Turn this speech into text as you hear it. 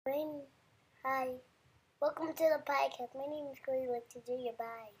Rain. Hi. Welcome to the podcast. My name is Corey. What to do you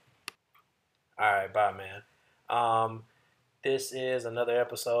bye. All right, bye, man. This is another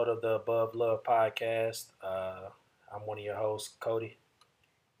episode of the Above Love podcast. I'm one of your hosts, Cody,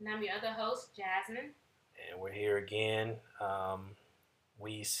 And I'm your other host, Jasmine. and we're here again.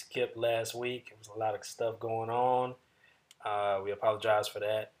 We skipped last week. It was a lot of stuff going on. We apologize for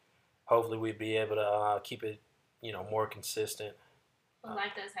that. Hopefully, we'll be able to keep it, more consistent. But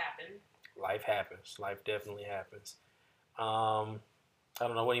life does happen. Life happens. Life definitely happens. I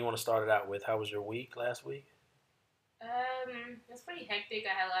don't know. What do you want to start it out with? How was your week last week? It's pretty hectic.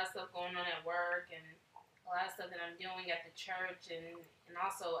 I had a lot of stuff going on at work and a lot of stuff that I'm doing at the church and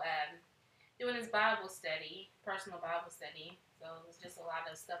also doing this Bible study, personal Bible study. So it was just a lot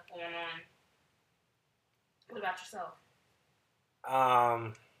of stuff going on. What about yourself?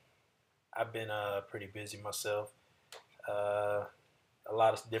 Um, I've been pretty busy myself. Uh, a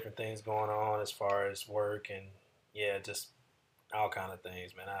lot of different things going on as far as work and yeah, just all kind of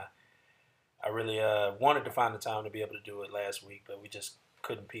things, man. I really wanted to find the time to be able to do it last week, but we just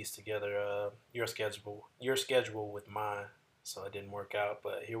couldn't piece together your schedule with mine, so it didn't work out.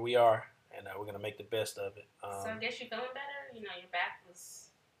 But here we are, and we're gonna make the best of it. So I guess you're feeling better? You know, your back was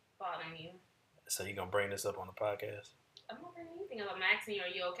bothering you. So you gonna bring this up on the podcast? I'm not doing anything. I'm asking you, are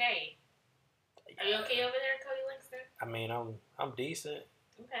you okay? Are you okay over there, Cody Langston? I mean, I'm decent.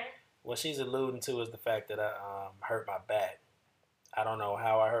 Okay. What she's alluding to is the fact that I hurt my back. I don't know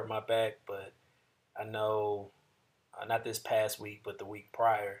how I hurt my back, but I know not this past week, but the week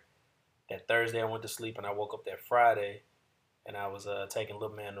prior. That Thursday I went to sleep and I woke up that Friday, and I was taking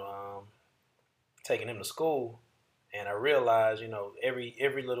little man, taking him to school, and I realized,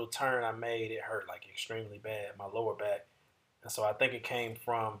 every little turn I made, it hurt like extremely bad, my lower back, and so I think it came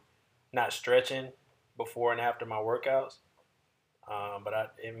from not stretching before and after my workouts. But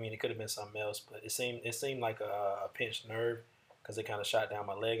I mean, it could have been something else, but it seemed like a pinched nerve because it kind of shot down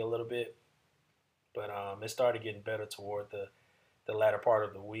my leg a little bit. But it started getting better toward the latter part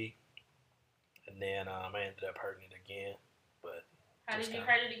of the week, and then I ended up hurting it again. But How did you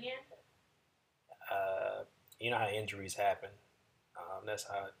hurt it again? uh, you know how injuries happen. That's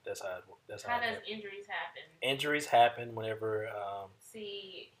how How does injuries happen? injuries happen whenever.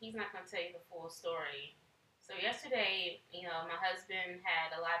 See, he's not going to tell you the full story. So yesterday, my husband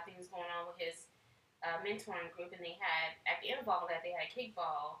had a lot of things going on with his mentoring group, and they had at the end of all that they had a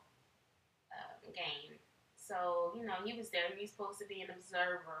kickball game. So he was there. He was supposed to be an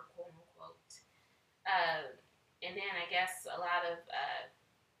observer, quote unquote. And then I guess a lot of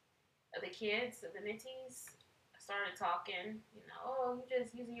the kids, of the mentees, started talking. Oh, you're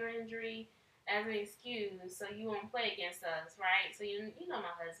just using your injury as an excuse so you won't play against us, right? So you know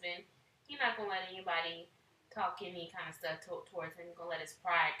my husband, he's not gonna let anybody talk any kind of stuff towards him. He's gonna let his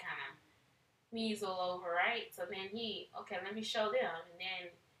pride kind of measle over, right? So then okay, let me show them, and then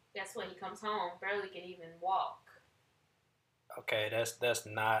guess what? He comes home, barely can even walk. Okay, that's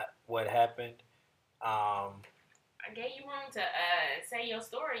not what happened. Um, I gave you room to say your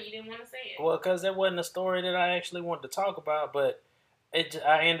story. You didn't want to say it. well, because that wasn't a story that I actually wanted to talk about, but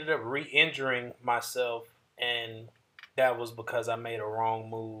I ended up re-injuring myself, and that was because I made a wrong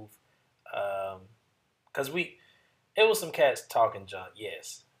move. Because it was some cats talking junk,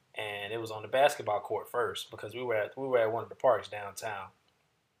 yes, and it was on the basketball court first because we were at one of the parks downtown,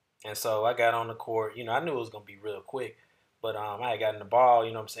 and so I got on the court. I knew it was gonna be real quick, but I had gotten the ball.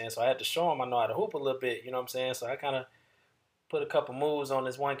 You know what I'm saying? So I had to show him I know how to hoop a little bit. You know what I'm saying? So I kind of put a couple moves on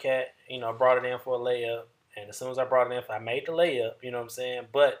this one cat. Brought it in for a layup, and as soon as I brought it in, I made the layup. You know what I'm saying?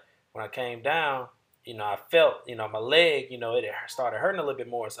 But when I came down, I felt, my leg, it started hurting a little bit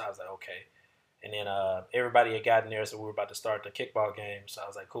more. So I was like, okay. And then everybody had gotten there, so we were about to start the kickball game. So I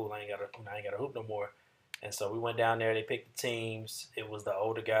was like, cool, I ain't got to hoop no more. And so we went down there. They picked the teams. It was the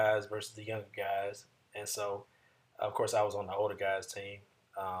older guys versus the younger guys. And so, of course, I was on the older guys team.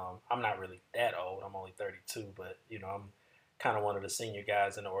 I'm not really that old. I'm only 32, but I'm kind of one of the senior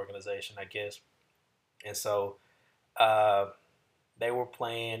guys in the organization, I guess. And so uh, they were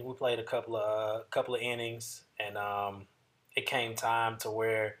playing. We played a couple of innings, and it came time to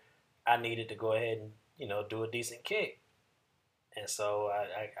where I needed to go ahead and do a decent kick. And so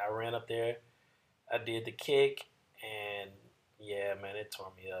I ran up there. I did the kick, and yeah, man, it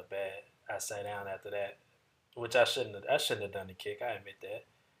tore me up bad. I sat down after that, which I shouldn't have. I shouldn't have done the kick. I admit that,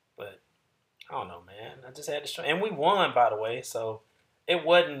 but I don't know, man. I just had to show, and we won, by the way. So it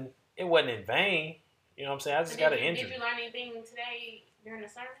wasn't in vain. You know what I'm saying? I just got an injury. Did you learn anything today during the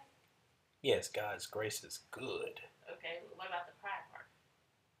sermon? Yes, God's grace is good. Okay. What about the pride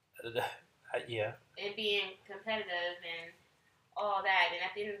part? Yeah. It being competitive and all that. And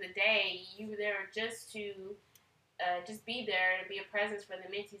at the end of the day, you were there just to just be there to be a presence for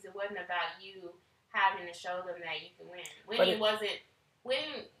the mentees. It wasn't about you having to show them that you can win. Winning.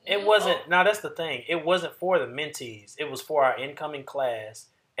 It wasn't. Now that's the thing. It wasn't for the mentees. It was for our incoming class,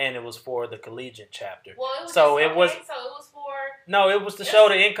 and it was for the collegiate chapter. Well, it was so just, it was. So it was for. No, it was to show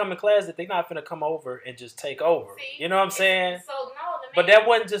the incoming class that they're not going to come over and just take over. See, you know what I'm saying? So no, but that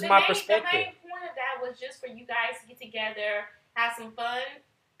wasn't just my perspective. The main point of that was just for you guys to get together, have some fun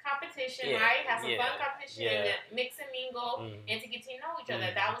competition, right? Have some fun competition and to mix and mingle and to get to know each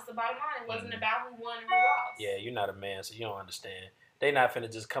other. That was the bottom line. It wasn't about who won and who lost. Yeah, you're not a man, so you don't understand. They not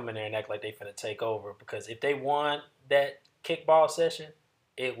finna just come in there and act like they finna take over, because if they won that kickball session,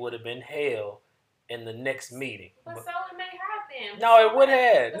 it would have been hell in the next meeting. But so it may have been. No, it would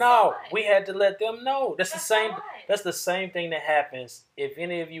have. No, we had to let them know. That's the same. That's the same thing that happens if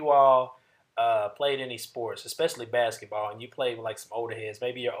any of you all played any sports, especially basketball, and you played with like some older heads,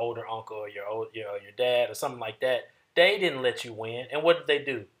 maybe your older uncle or your dad or something like that. They didn't let you win, and what did they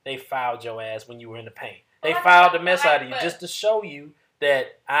do? They fouled your ass when you were in the paint. They fouled the mess out of you just to show you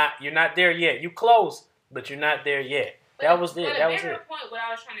that you're not there yet. You close, but you're not there yet. That was it. That was it. The point, what I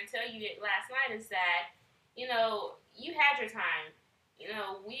was trying to tell you last night is that, you had your time.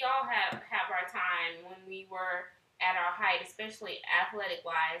 We all have our time when we were at our height, especially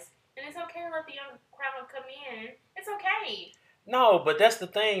athletic-wise. And it's okay to let the young crowd come in. It's okay. No, but that's the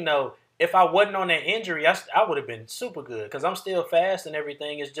thing, though. If I wasn't on that injury, I would have been super good, because I'm still fast and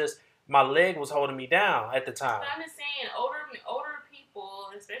everything. It's just my leg was holding me down at the time. But I'm just saying, older people,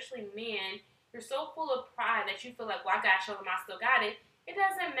 especially men, you're so full of pride that you feel like, well, I got to show them I still got it. It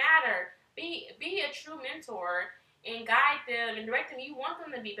doesn't matter. Be a true mentor and guide them and direct them. You want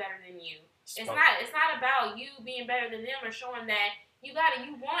them to be better than you. It's not about you being better than them or showing that you got it.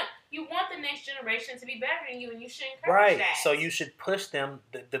 You want the next generation to be better than you, and you should encourage that. So you should push them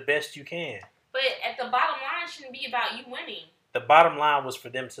the best you can. But at the bottom line, shouldn't be about you winning. The bottom line was for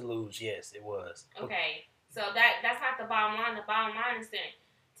them to lose. Yes, it was. Okay, so that's not the bottom line. The bottom line is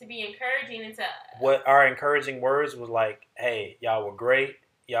to be encouraging and to. What our encouraging words was like, hey, y'all were great.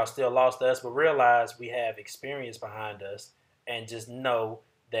 Y'all still lost to us, but realize we have experience behind us, and just know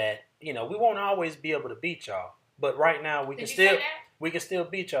that we won't always be able to beat y'all. But right now we can still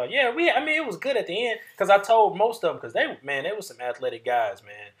beat y'all. Yeah, it was good at the end, because I told most of them, because they were some athletic guys,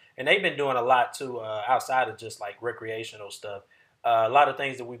 man. And they've been doing a lot too, outside of just like recreational stuff. A lot of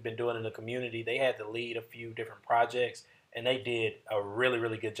things that we've been doing in the community. They had to lead a few different projects, and they did a really,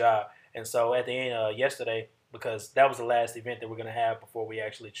 really good job. And so at the end yesterday, because that was the last event that we're going to have before we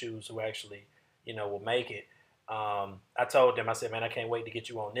actually choose who actually, will make it. I told them, I said, man, I can't wait to get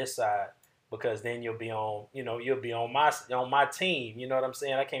you on this side, because then you'll be on my team. You know what I'm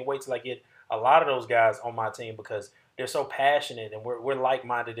saying? I can't wait till I get a lot of those guys on my team, because they're so passionate, and we're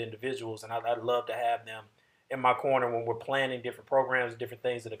like-minded individuals, and I'd love to have them in my corner when we're planning different programs, different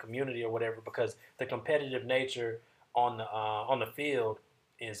things in the community or whatever, because the competitive nature on the field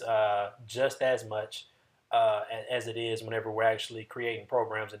is just as much as it is whenever we're actually creating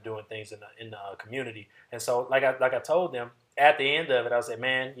programs and doing things in the community. And so, like I told them at the end of it, I said,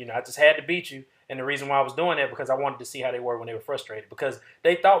 man, I just had to beat you. And the reason why I was doing that, because I wanted to see how they were when they were frustrated, because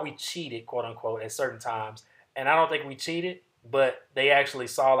they thought we cheated, quote unquote, at certain times. And I don't think we cheated, but they actually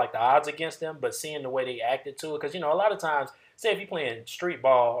saw like the odds against them, but seeing the way they acted to it. Because, a lot of times, say if you're playing street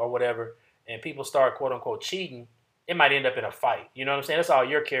ball or whatever, and people start, quote unquote, cheating, it might end up in a fight. You know what I'm saying? That's all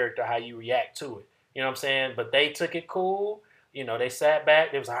your character, how you react to it. You know what I'm saying? But they took it cool. They sat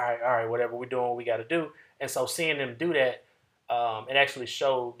back. It was all right, whatever, we're doing what we got to do. And so seeing them do that, it actually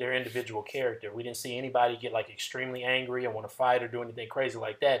showed their individual character. We didn't see anybody get like extremely angry and want to fight or do anything crazy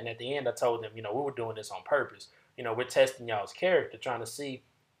like that. And at the end, I told them, we were doing this on purpose. We're testing y'all's character, trying to see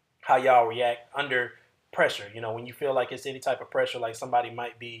how y'all react under pressure. When you feel like it's any type of pressure, like somebody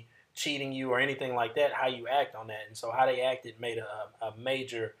might be cheating you or anything like that, how you act on that. And so how they acted made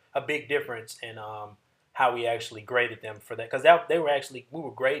a big difference in how we actually graded them for that. Because we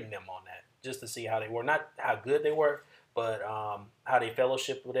were grading them on that just to see how they were, not how good they were, but how they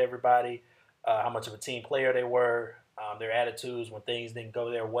fellowshiped with everybody, how much of a team player they were, their attitudes when things didn't go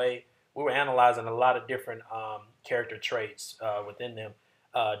their way. We were analyzing a lot of different character traits within them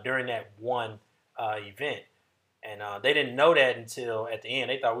during that one event. And they didn't know that until at the end.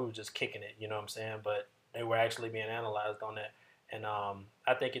 They thought we were just kicking it, you know what I'm saying? But they were actually being analyzed on that. And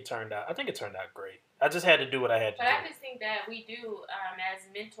I think it turned out great. I just had to do what I had to do. But I just think that we do, as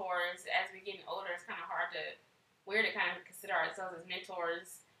mentors, as we're getting older, it's kind of weird to kind of consider ourselves as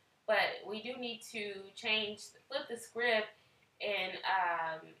mentors. But we do need to flip the script, and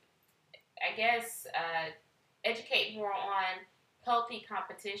I guess educate more on healthy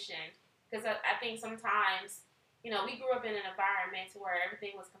competition. Because I think sometimes, we grew up in an environment where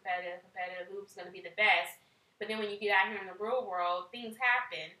everything was competitive, who's going to be the best. But then when you get out here in the real world, things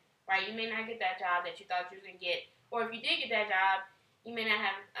happen, right? You may not get that job that you thought you were going to get. Or if you did get that job, you may not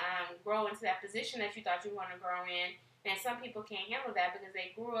have grow into that position that you thought you were going to grow in. And some people can't handle that because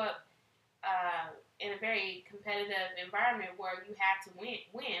they grew up in a very competitive environment where you have to win.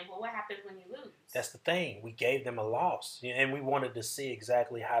 But what happens when you lose? That's the thing. We gave them a loss, and we wanted to see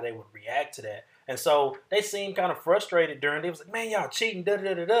exactly how they would react to that. And so they seemed kind of frustrated during it. It was like, man, y'all cheating, da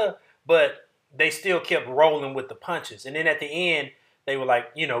da da da. But they still kept rolling with the punches. And then at the end, they were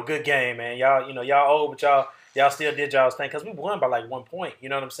like, good game, man. Y'all, y'all old, but y'all still did y'all's thing because we won by like 1 point. You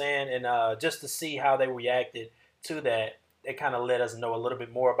know what I'm saying? And just to see how they reacted to that, it kind of let us know a little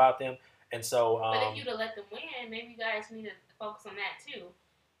bit more about them. And so, but if you'd have let them win, maybe you guys need to focus on that too.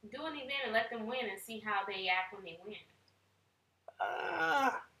 Do an event and let them win and see how they act when they win.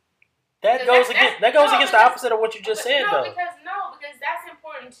 That goes against the opposite of what you just said, though. Because that's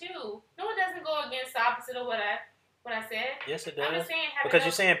important too. No, it doesn't go against the opposite of what I said. Yes, it does. I'm just saying, because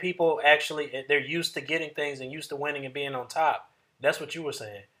you're saying people actually they're used to getting things and used to winning and being on top. That's what you were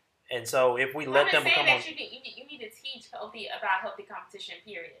saying. And so if we let them become, you need to teach about healthy competition.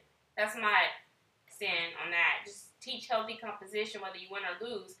 Period. That's my stand on that. Just teach healthy competition, whether you win or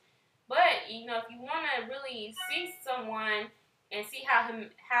lose. But if you want to really see someone and see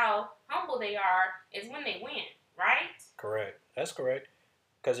how humble they are, is when they win, right? Correct. That's correct.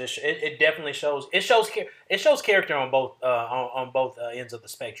 Because it definitely shows character on both ends of the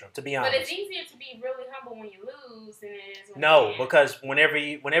spectrum. To be honest, but it's easier to be really humble when you lose than it is when you win. Because whenever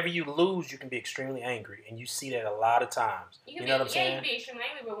you lose, you can be extremely angry, and you see that a lot of times. You know what I'm saying? You can be extremely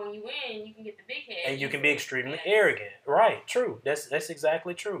angry, but when you win, you can get the big head. And you can be extremely arrogant. Right? True. That's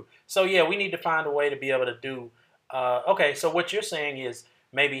exactly true. So yeah, we need to find a way to be able to do. Okay, so what you're saying is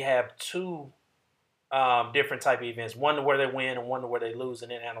maybe have two different type of events, one where they win and one where they lose,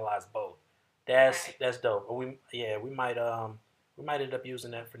 and then analyze both. That's dope. We might end up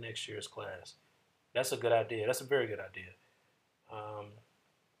using that for next year's class. That's a good idea. That's a very good idea.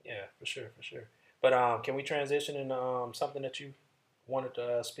 Yeah, for sure. But can we transition into something that you wanted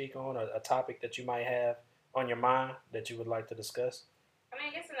to speak on, a topic that you might have on your mind that you would like to discuss? I mean,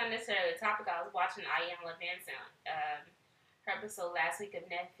 I guess it's not necessarily a topic. I was watching Iyanla Vanzant, her episode last week of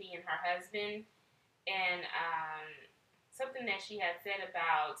Nephi and her husband. And something that she had said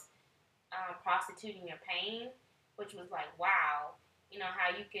about prostituting your pain, which was like, wow, how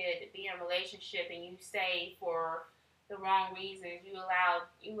you could be in a relationship and you stay for the wrong reasons. You allow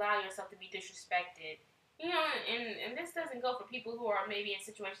yourself to be disrespected. And this doesn't go for people who are maybe in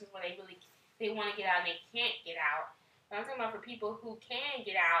situations where they want to get out and they can't get out. But I'm talking about for people who can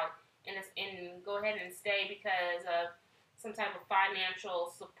get out and go ahead and stay because of some type of financial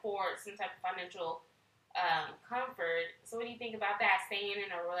support, some type of financial comfort. So what do you think about that? Staying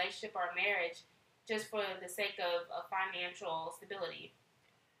in a relationship or a marriage just for the sake of financial stability,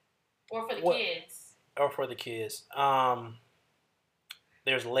 or for the kids? Or for the kids.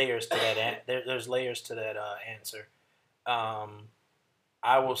 There's layers to that. There's layers to that answer.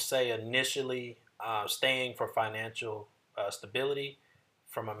 I will say initially, staying for financial stability,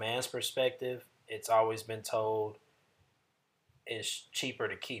 from a man's perspective, it's always been told it's cheaper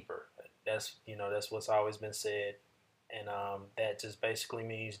to keep her. That's what's always been said, and that just basically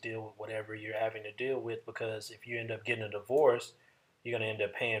means deal with whatever you're having to deal with, because if you end up getting a divorce, you're going to end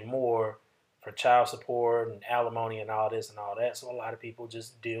up paying more for child support and alimony and all this and all that. So a lot of people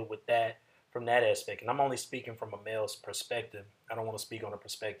just deal with that from that aspect. And I'm only speaking from a male's perspective. I don't want to speak on a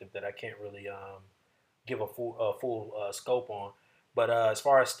perspective that I can't really give a full scope on. But as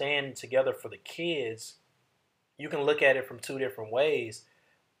far as staying together for the kids, you can look at it from two different ways.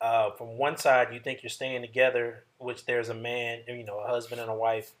 From one side, you think you're staying together, which there's a man, a husband and a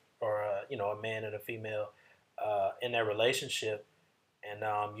wife, or a man and a female in that relationship, and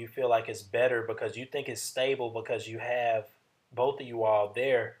you feel like it's better because you think it's stable because you have both of you all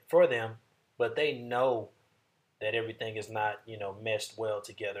there for them, but they know that everything is not meshed well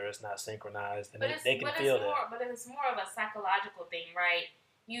together. It's not synchronized, and they can feel that. But it's more of a psychological thing, right?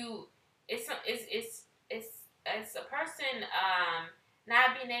 It's a person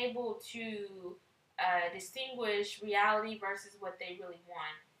not being able to distinguish reality versus what they really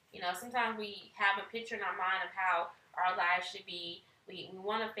want. Sometimes we have a picture in our mind of how our lives should be. We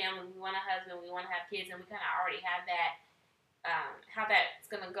want a family, we want a husband, we want to have kids, and we kind of already have that, how that's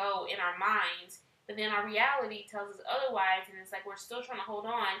going to go in our minds. But then our reality tells us otherwise, and it's like we're still trying to hold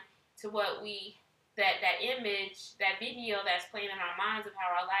on to what that image, that video that's playing in our minds of how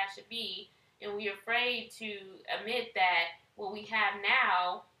our lives should be, and we're afraid to admit that what we have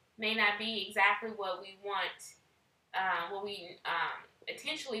now may not be exactly what we want, what we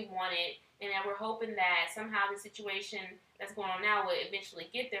intentionally wanted, and that we're hoping that somehow the situation that's going on now will eventually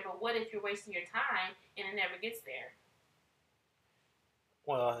get there. But what if you're wasting your time and it never gets there?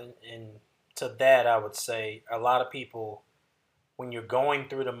 Well, and to that, I would say a lot of people, when you're going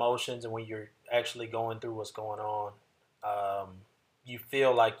through the motions and when you're actually going through what's going on, um, you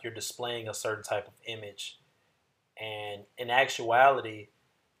feel like you're displaying a certain type of image. And in actuality,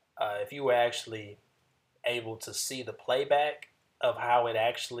 if you were actually able to see the playback of how it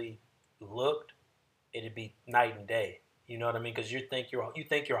actually looked, it'd be night and day. You know what I mean? Because you think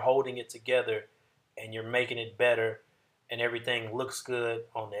you're holding it together, and you're making it better, and everything looks good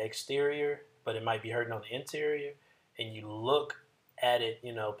on the exterior, but it might be hurting on the interior. And you look at it,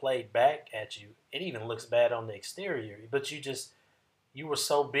 played back at you. It even looks bad on the exterior, but you were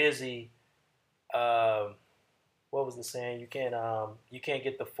so busy. Um, what was the saying? You can't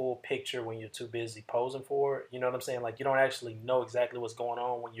get the full picture when you're too busy posing for it. You know what I'm saying? Like you don't actually know exactly what's going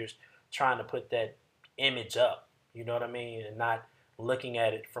on when you're trying to put that image up. You know what I mean? And not looking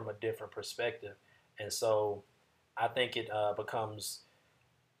at it from a different perspective. And so I think it becomes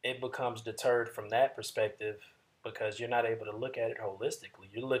deterred from that perspective because you're not able to look at it holistically.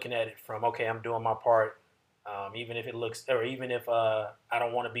 You're looking at it from, okay, I'm doing my part, even if it looks, or even if I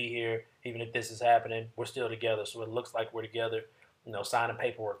don't want to be here, even if this is happening, we're still together. So it looks like we're together. Signing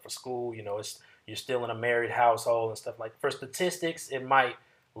paperwork for school. You're still in a married household and stuff like. For statistics, it might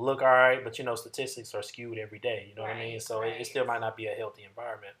look all right, but statistics are skewed every day. You know what I mean? So it still might not be a healthy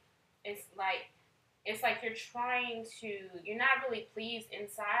environment. It's like you're not really pleased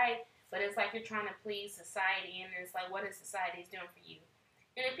inside, but it's like you're trying to please society, and it's like what is society doing for you?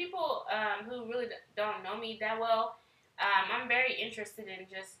 And if people who really don't know me that well, I'm very interested in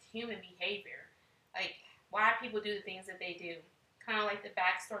just human behavior, like why people do the things that they do, kind of like the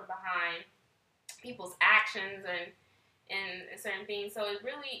backstory behind people's actions and certain things. So it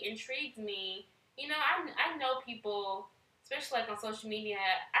really intrigues me. I know people, especially like on social media.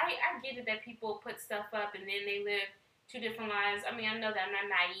 I get it that people put stuff up and then they live two different lives. I mean, I know that I'm not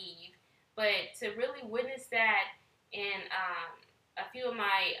naive, but to really witness that in a few of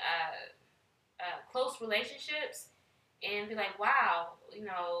my close relationships and be like, wow, we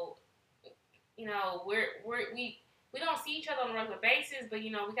don't see each other on a regular basis, but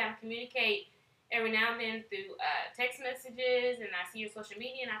we kind of communicate every now and then through text messages, and I see your social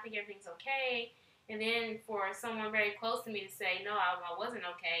media, and I think everything's okay. And then for someone very close to me to say, no, I wasn't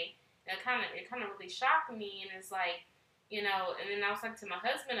okay, it kind of really shocked me, and it's like, and then I was talking to my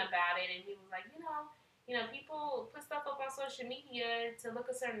husband about it, and he was like, people put stuff up on social media to look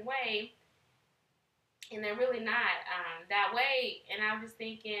a certain way, and they're really not that way. And I was just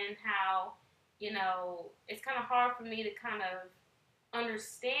thinking how, it's kind of hard for me to kind of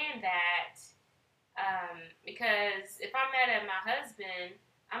understand that because if I'm mad at my husband,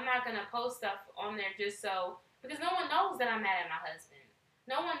 I'm not going to post stuff on there just because no one knows that I'm mad at my husband.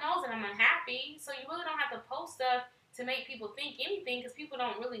 No one knows that I'm unhappy, so you really don't have to post stuff to make people think anything because people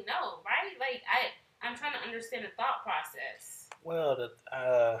don't really know, right? Like, I'm trying to understand the thought process. Well,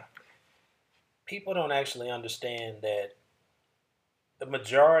 people don't actually understand that the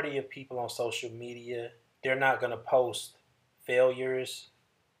majority of people on social media, they're not going to post failures,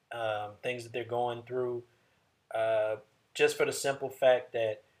 things that they're going through, just for the simple fact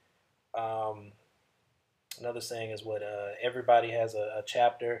that another saying is what everybody has a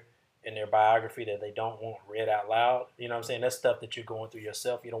chapter in their biography that they don't want read out loud. You know what I'm saying? That's stuff that you're going through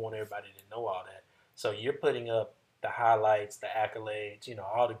yourself. You don't want everybody to know all that. So you're putting up the highlights, the accolades,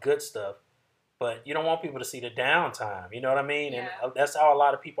 all the good stuff. But you don't want people to see the downtime. You know what I mean? Yeah. And that's how a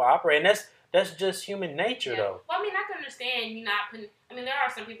lot of people operate. And that's just human nature, though. Well, I mean, I can understand you not putting. I mean, there are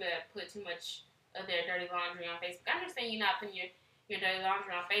some people that put too much of their dirty laundry on Facebook. I understand you not putting your dirty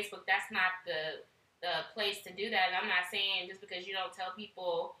laundry on Facebook. That's not the place to do that. And I'm not saying just because you don't tell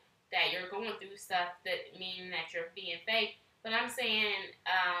people that you're going through stuff that mean that you're being fake. But I'm saying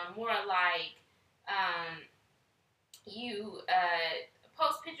more like you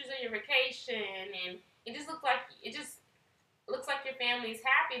post pictures of your vacation, and it just looks like your family's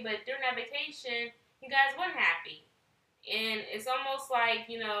happy, but during that vacation, you guys weren't happy. And it's almost like,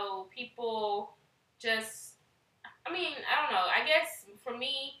 people just, I mean, I don't know. I guess for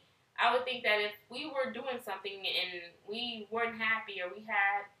me, I would think that if we were doing something and we weren't happy or we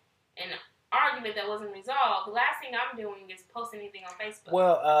had an argument that wasn't resolved, the last thing I'm doing is post anything on Facebook.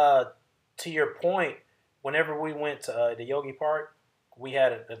 Well, to your point, whenever we went to the Yogi Park, we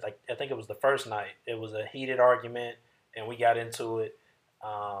had I think it was the first night. It was a heated argument, and we got into it.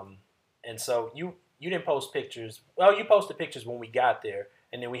 And so you didn't post pictures. Well, you posted pictures when we got there,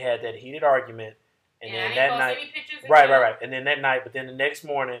 and then we had that heated argument. And then that night, right. And then that night, but then the next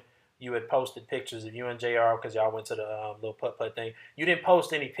morning, you had posted pictures of you and JR because y'all went to the little putt-putt thing. You didn't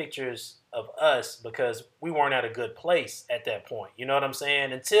post any pictures of us because we weren't at a good place at that point. You know what I'm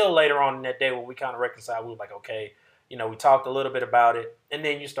saying? Until later on in that day when we kind of reconciled, we were like, okay, you know, we talked a little bit about it. And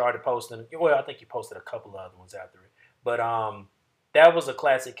then you started posting. Well, I think you posted a couple of other ones after it. But that was a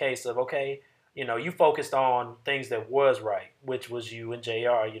classic case of, okay, you know, you focused on things that was right, which was you and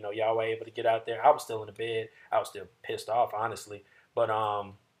JR. You know, y'all were able to get out there. I was still in the bed. I was still pissed off, honestly. But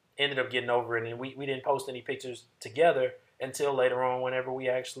ended up getting over it, and we didn't post any pictures together until later on whenever we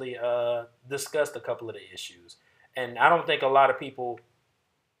actually discussed a couple of the issues. And I don't think a lot of people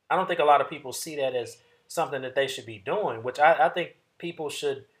see that as something that they should be doing, which I think people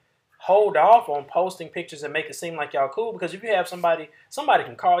should hold off on posting pictures and make it seem like y'all cool, because if you have somebody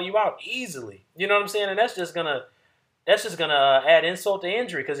can call you out easily. You know what I'm saying? And that's just gonna add insult to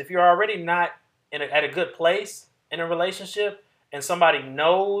injury, because if you're already not at a good place in a relationship, and somebody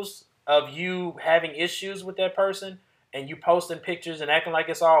knows of you having issues with that person, and you posting pictures and acting like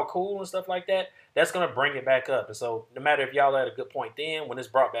it's all cool and stuff like that, that's going to bring it back up. And so no matter if y'all are at a good point then, when it's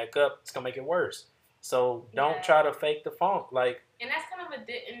brought back up, it's going to make it worse. So don't try to fake the funk. Like, and that's kind of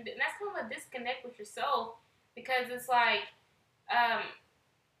a disconnect with yourself, because it's like, I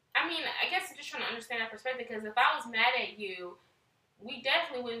mean, I guess I'm just trying to understand that perspective, because if I was mad at you, we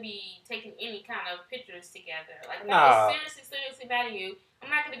definitely wouldn't be taking any kind of pictures together. Like, if I was seriously mad at you, I'm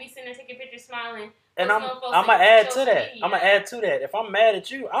not going to be sitting there taking pictures, smiling. And I'm going to add to that. If I'm mad at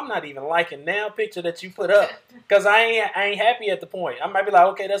you, I'm not even liking now picture that you put up, because I ain't happy at the point. I might be like,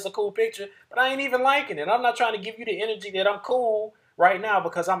 okay, that's a cool picture, but I ain't even liking it. I'm not trying to give you the energy that I'm cool right now,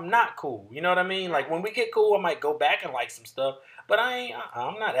 because I'm not cool. You know what I mean? Like, when we get cool, I might go back and like some stuff, but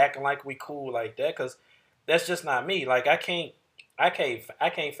I'm not acting like we cool like that, because that's just not me. Like, I can't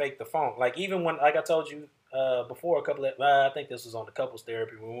fake the funk. Like, even when, like I told you before, I think this was on the couples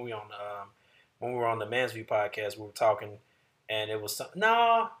therapy when we were on the Man's View podcast. We were talking, and it was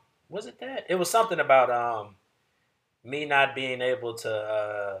was it that? It was something about me not being able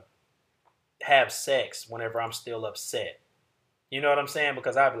to have sex whenever I'm still upset. You know what I'm saying?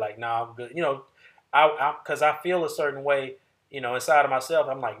 Because I'd be like, nah, I'm good. You know, because I feel a certain way. You know, inside of myself,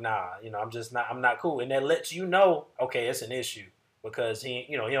 I'm like, nah. You know, I'm not cool, and that lets you know, okay, it's an issue. Because he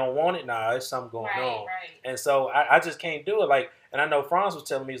don't want it. Nah, there's something going on. Right. And so I just can't do it. Like, and I know Franz was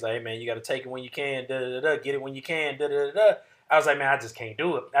telling me, he's like, hey, man, you got to take it when you can, get it when you can, I was like, man, I just can't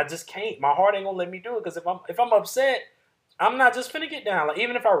do it. I just can't. My heart ain't gonna let me do it, because if I'm upset, I'm not just finna get down. Like,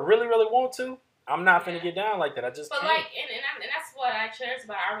 even if I really, really want to, I'm not finna get down like that. I just can't. But like, and that's what I cherish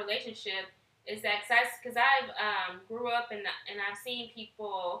about our relationship, is that because I've grew up and I've seen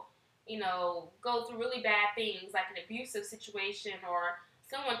people, you know, go through really bad things, like an abusive situation, or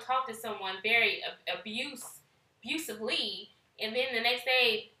someone talk to someone very abusively, and then the next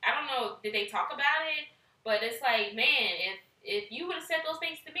day, I don't know, did they talk about it? But it's like, man, if you would have said those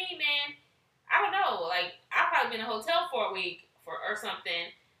things to me, man, I don't know, like, I'd probably been in a hotel for a week or something.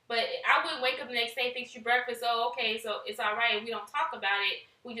 But I would wake up the next day, fix you breakfast. Oh, okay, so it's all right. We don't talk about it.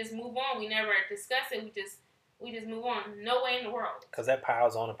 We just move on. We never discuss it. We just move on. No way in the world. Because that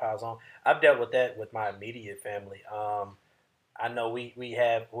piles on and piles on. I've dealt with that with my immediate family. I know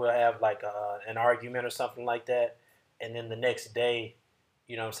we'll have like an argument or something like that, and then the next day,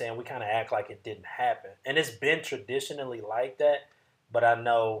 you know what I'm saying, we kind of act like it didn't happen. And it's been traditionally like that, but I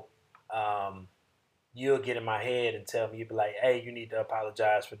know you'll get in my head and tell me, you'll be like, hey, you need to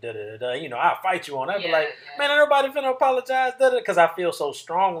apologize for da-da-da-da. You know, I'll fight you on that. I'll be like, man, ain't nobody finna apologize, da-da-da, because I feel so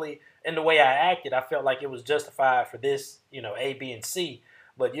strongly in the way I acted. I felt like it was justified for this, you know, A, B, and C.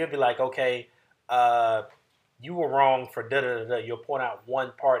 But you'll be like, okay, you were wrong for da-da-da-da. You'll point out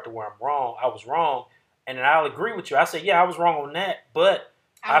one part to where I was wrong, and then I'll agree with you. I say, yeah, I was wrong on that, but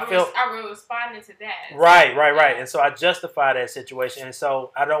I was responding to that. Right. And so I justify that situation, and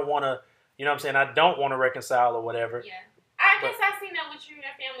so I don't want to, you know what I'm saying, I don't want to reconcile or whatever. Yeah. I guess I've seen that with you and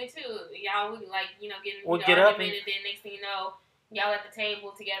your family, too. Y'all would, like, you know, get argument, and then next thing you know, y'all at the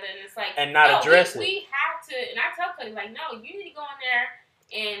table together, and it's like, and not address it. We have to, and I tell Cody, like, no, you need to go in there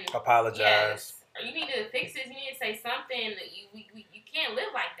and apologize. Yes, or you need to fix this. You need to say something. That you can't live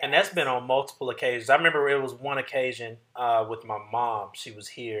like that. And that's been on multiple occasions. I remember it was one occasion with my mom. She was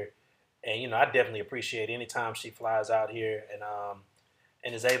here, and you know, I definitely appreciate any time she flies out here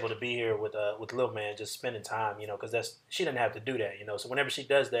and is able to be here with little man, just spending time, you know, because she didn't have to do that, you know. So whenever she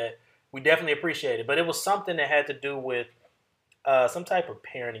does that, we definitely appreciate it. But it was something that had to do with some type of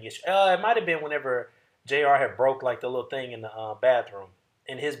parenting issue. It might have been whenever JR had broke like the little thing in the bathroom,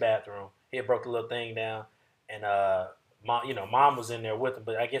 in his bathroom, he had broke the little thing down, and mom was in there with him,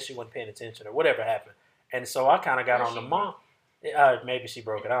 but I guess she wasn't paying attention or whatever happened. And so I kind of got on the mom. Maybe she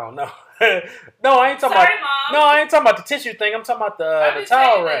broke it. I don't know. No, I ain't talking Sorry, about. Mom. No, I ain't talking about the tissue thing. I'm talking about the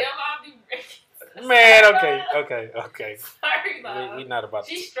towel rack. Man, okay. Sorry, Mom. We not about.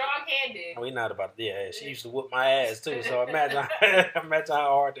 She's strong-handed. We not about. Yeah, she used to whoop my ass too. So imagine how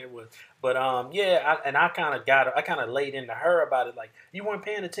hard that was. But I kind of laid into her about it. Like, you weren't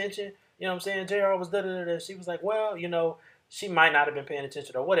paying attention. You know what I'm saying? JR was da. She was like, well, she might not have been paying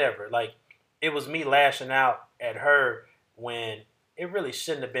attention or whatever. Like, it was me lashing out at her when it really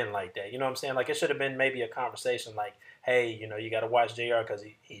shouldn't have been like that. You know what I'm saying? Like, it should have been maybe a conversation like, hey, you got to watch JR because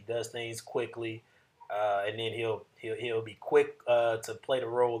he does things quickly, and then he'll be quick to play the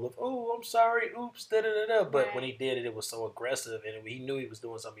role of, oh, I'm sorry, oops, da. But when he did it, it was so aggressive, and he knew he was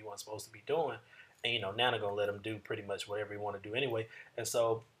doing something he wasn't supposed to be doing. And Nana gonna let him do pretty much whatever he want to do anyway. And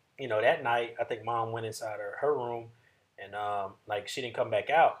so that night, I think Mom went inside her room, and like, she didn't come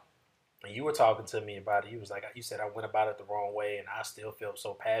back out. And you were talking to me about it. You said I went about it the wrong way, and I still felt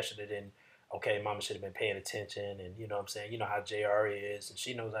so passionate. And okay, Mama should have been paying attention. And you know what I'm saying? You know how JR is, and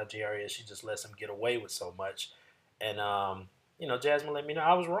she knows how JR is. She just lets him get away with so much. And Jasmine let me know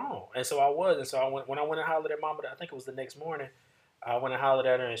I was wrong, and so I was. And so when I went and hollered at Mama, I think it was the next morning. I went and hollered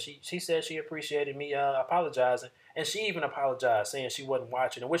at her, and she said she appreciated me apologizing, and she even apologized, saying she wasn't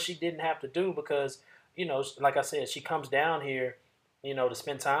watching, and which she didn't have to do because like I said, she comes down here, to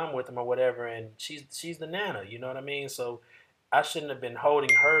spend time with him or whatever, and she's the Nana, you know what I mean? So I shouldn't have been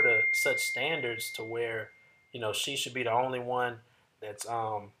holding her to such standards to where, she should be the only one that's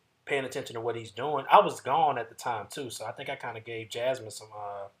paying attention to what he's doing. I was gone at the time too, so I think I kind of gave Jasmine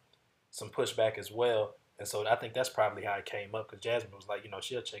some pushback as well, and so I think that's probably how it came up, because Jasmine was like,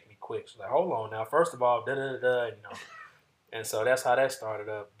 she'll check me quick. She's like, hold on now, first of all, And so that's how that started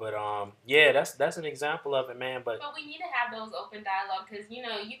up. But that's an example of it, man. But we need to have those open dialogue, because you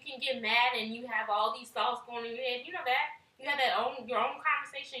can get mad and you have all these thoughts going in your head. You know that you have your own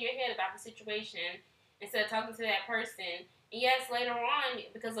conversation in your head about the situation instead of talking to that person. And yes, later on,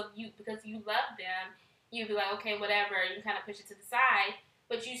 because you love them, you'd be like, okay, whatever. You kind of push it to the side.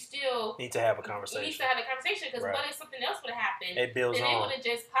 But you still need to have a conversation. You need to have a conversation, because right. What if something else would have happened? It builds then on. it would have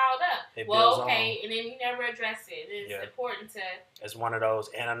just piled up. It builds on. And then you never address it. It's important to. It's one of those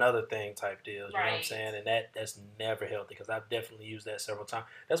and another thing type deals. You right. know what I'm saying? And that's never healthy, because I've definitely used that several times.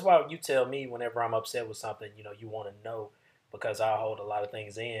 That's why you tell me whenever I'm upset with something, you want to know, because I hold a lot of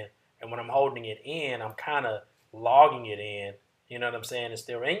things in, and when I'm holding it in, I'm kind of logging it in. You know what I'm saying? It's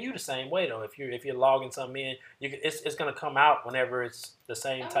still, and you the same way though. If you're logging something in, it's gonna come out whenever it's the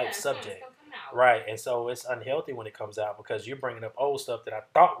same type subject, right? And so it's unhealthy when it comes out, because you're bringing up old stuff that I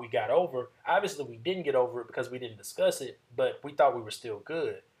thought we got over. Obviously, we didn't get over it because we didn't discuss it, but we thought we were still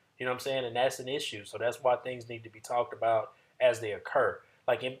good. You know what I'm saying? And that's an issue. So that's why things need to be talked about as they occur.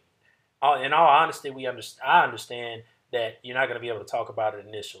 Like in all honesty, I understand that you're not gonna be able to talk about it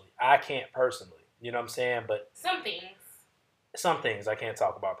initially. I can't personally. You know what I'm saying? But some things I can't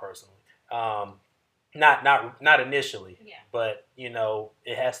talk about personally. Not initially. Yeah. But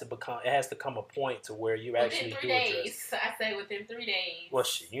it has to come a point to where you actually within 3 days. I say within 3 days. Well,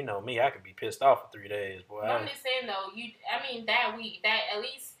 shit, me, I could be pissed off for 3 days, boy. No, I'm just saying though, that week, that at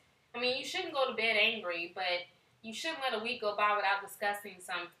least, you shouldn't go to bed angry, but you shouldn't let a week go by without discussing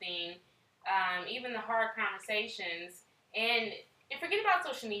something, even the hard conversations, and forget about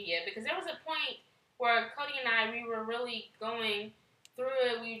social media, because there was a point where Cody and I, we were really going through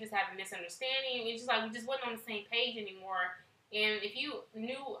it. We were just having misunderstanding. We just wasn't on the same page anymore. And if you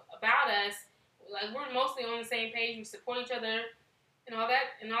knew about us, like, we're mostly on the same page. We support each other and all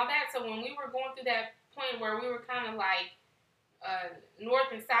that. So when we were going through that point where we were kind of like North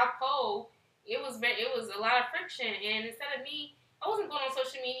and South Pole, it was a lot of friction. And instead of me, I wasn't going on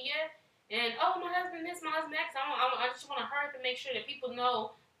social media and my husband this, my husband that. I just want to hurry up and make sure that people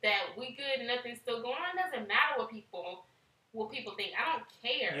know that we good and nothing's still going on. It doesn't matter what people think. I don't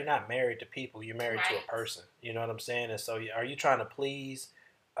care. You're not married to people. You're married to a person. You know what I'm saying? And so, are you trying to please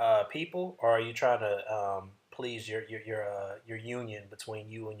people, or are you trying to please your union between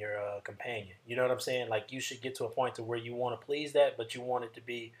you and your companion? You know what I'm saying? Like, you should get to a point to where you want to please that, but you want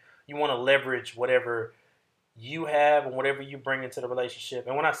to leverage whatever you have and whatever you bring into the relationship.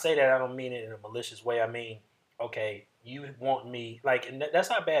 And when I say that, I don't mean it in a malicious way. I mean, okay, you want me, like, and that's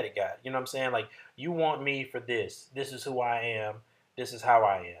how bad it got. You know what I'm saying? Like, you want me for this. This is who I am. This is how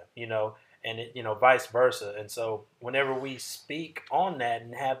I am, and vice versa. And so whenever we speak on that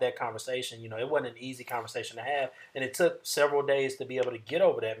and have that conversation, it wasn't an easy conversation to have. And it took several days to be able to get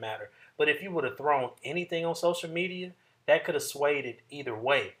over that matter. But if you would have thrown anything on social media, that could have swayed it either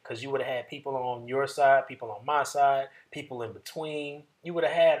way, because you would have had people on your side, people on my side, people in between. You would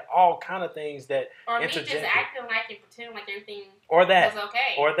have had all kind of things that or me interjected. just acting like and pretending like everything or that was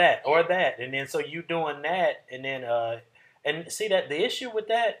okay, or that, or that, and then so you doing that, and then and see that the issue with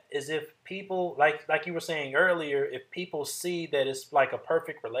that is if people like you were saying earlier, if people see that it's like a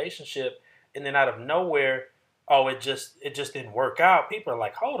perfect relationship, and then out of nowhere, oh, it just didn't work out. People are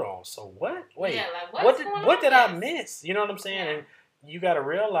like, hold on, so what? Wait, yeah, like what did I Yes. miss? You know what I'm saying? Yeah. And you got to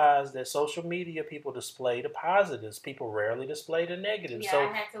realize that social media, people display the positives. People rarely display the negatives. Yeah, So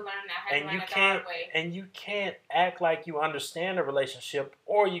I had to learn that. I had and to you learn it the can't hard way. and you can't act like you understand a relationship,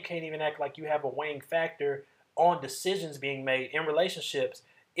 or you can't even act like you have a weighing factor on decisions being made in relationships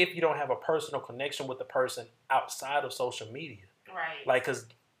if you don't have a personal connection with the person outside of social media. Right. Like, because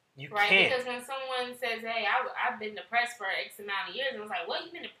you Right, can't. because when someone says, "Hey, I've been depressed for X amount of years," and I was like, "What?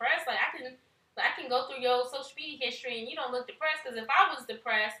 You've been depressed? Like I can go through your social media history and you don't look depressed." Because if I was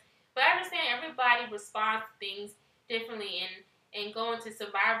depressed, but I understand everybody responds to things differently and go into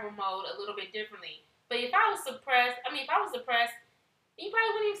survival mode a little bit differently. But if I was depressed, you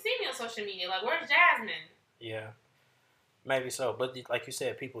probably wouldn't even see me on social media. Like, where's Jasmine? Yeah, maybe so. But like you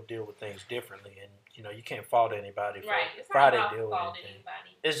said, people deal with things differently, and you can't fault anybody Right. It's for how not they about deal with fault anything.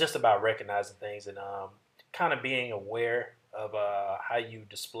 anybody. It's just about recognizing things and kind of being aware of how you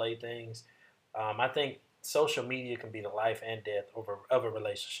display things. I think social media can be the life and death of a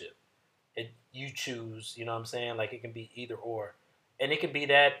relationship. You choose, you know what I'm saying? Like, it can be either or, and it can be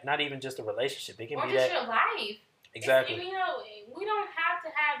that not even just a relationship. It can Or be just that your life. exactly. We don't have to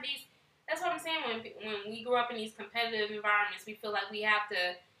have these. That's what I'm saying. When we grew up in these competitive environments, we feel like we have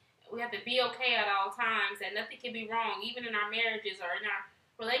to be okay at all times, and nothing can be wrong, even in our marriages or in our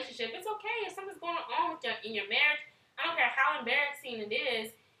relationship. It's okay if something's going on in your marriage. I don't care how embarrassing it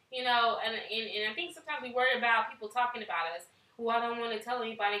is, and I think sometimes we worry about people talking about us. Well, I don't want to tell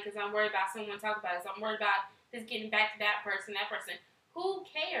anybody because I'm worried about someone talking about us. I'm worried about this getting back to that person. Who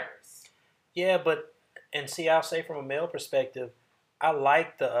cares? Yeah, but and see, I'll say from a male perspective, I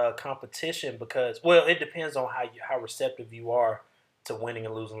like the competition because, well, it depends on how receptive you are to winning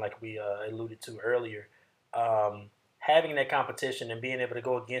and losing, like we alluded to earlier. Having that competition and being able to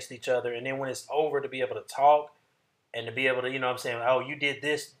go against each other, and then when it's over, to be able to talk and to be able to, what I'm saying, oh, you did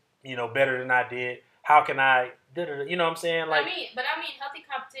this, better than I did. How can I, you know what I'm saying? Like, I mean, healthy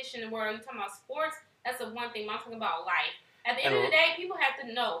competition where you're talking about sports. That's the one thing. I'm talking about life. At the And end of the day, people have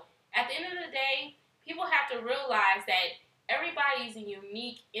to know. At the end of the day, people have to realize that everybody's a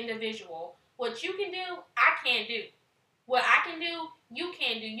unique individual. What you can do, I can't do. What I can do, you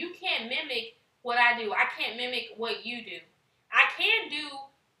can't do. You can't mimic what I do. I can't mimic what you do. I can do.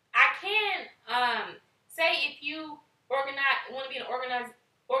 I can say if you want to be an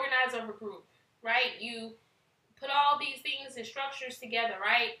organizer of a group, right? You put all these things and structures together,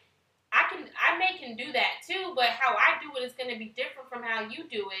 right? I can do that too, but how I do it is going to be different from how you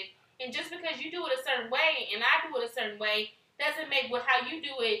do it. And just because you do it a certain way and I do it a certain way doesn't make how you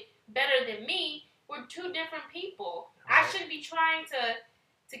do it better than me. We're two different people. Right. I shouldn't be trying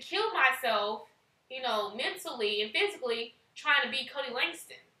to kill myself, mentally and physically trying to be Cody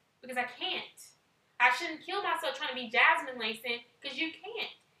Langston because I can't. I shouldn't kill myself trying to be Jasmine Langston because you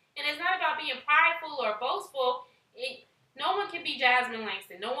can't. And it's not about being prideful or boastful. No one can be Jasmine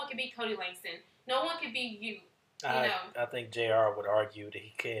Langston. No one can be Cody Langston. No one can be you. I think JR would argue that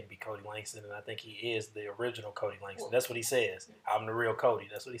he can be Cody Langston, and I think he is the original Cody Langston. That's what he says. I'm the real Cody.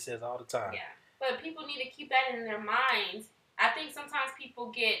 That's what he says all the time. Yeah, but people need to keep that in their minds. I think sometimes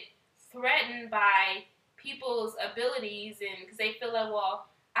people get threatened by people's abilities, and because they feel like, well,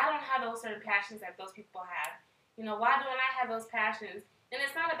 I don't have those certain passions that those people have. Why don't I have those passions? And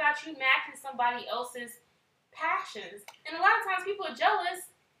it's not about you matching somebody else's passions. And a lot of times people are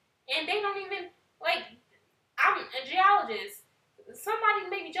jealous and they don't even, like, I'm a geologist. Somebody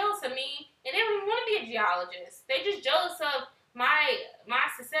may be jealous of me and they don't even want to be a geologist. They just jealous of my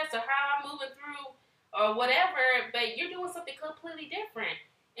success or how I'm moving through or whatever, but you're doing something completely different.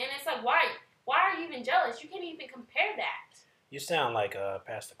 And it's like, why are you even jealous? You can't even compare that. You sound like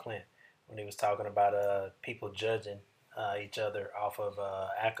Pastor Clint when he was talking about people judging each other off of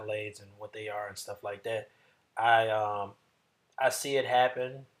accolades and what they are and stuff like that. I see it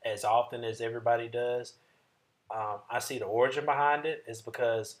happen as often as everybody does. I see the origin behind it is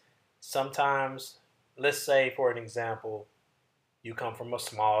because sometimes, let's say for an example, you come from a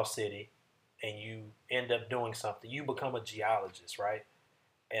small city and you end up doing something. You become a geologist, right?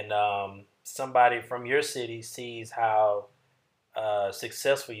 And somebody from your city sees how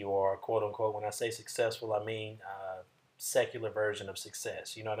successful you are, quote unquote. When I say successful, I mean secular version of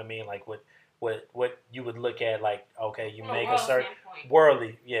success. You know what I mean? Like what you would look at like, okay, you From a make a world certain standpoint.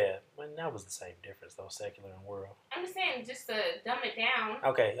 worldly, yeah. Well, that was the same difference though, secular and world. I'm just saying, just to dumb it down.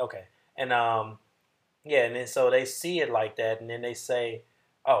 Okay, and yeah, and then so they see it like that, and then they say,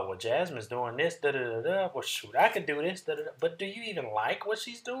 oh, well, Jasmine's doing this, da da da da. Well, shoot, I could do this, da da da. But do you even like what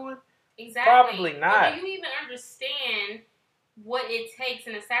she's doing? Exactly. Probably not. Or do you even understand what it takes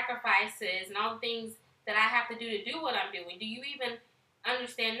and the sacrifices and all the things that I have to do what I'm doing? Do you even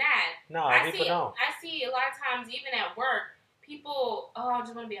understand that? No, people don't. I see a lot of times, even at work, people, I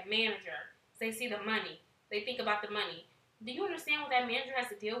just want to be a manager. So they see the money. They think about the money. Do you understand what that manager has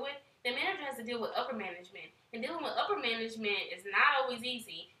to deal with? The manager has to deal with upper management, and dealing with upper management is not always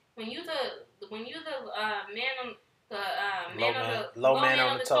easy. When you the man on the low man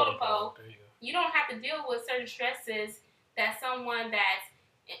on the totem pole, you don't have to deal with certain stresses that someone that's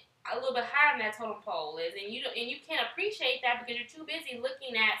a little bit higher than that totem pole is, and you can't appreciate that because you're too busy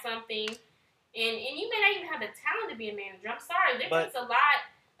looking at something, and you may not even have the talent to be a manager. I'm sorry, there takes a lot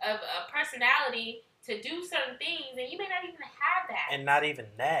of personality to do certain things, and you may not even have that. And not even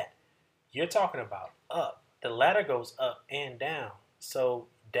that. You're talking about up. The ladder goes up and down. So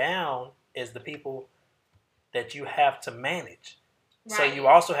down is the people that you have to manage. Right. So you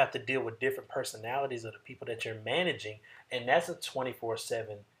also have to deal with different personalities of the people that you're managing, and that's a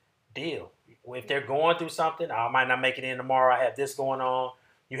 24/7 deal. If they're going through something, I might not make it in tomorrow. I have this going on.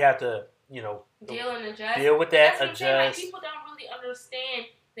 You have to, deal and adjust. Deal with that. That's adjust. Like, people don't really understand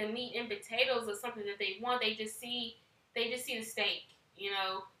the meat and potatoes of something that they want. They just see the steak.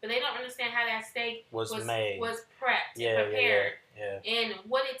 But they don't understand how that steak was made, was prepped, and prepared, and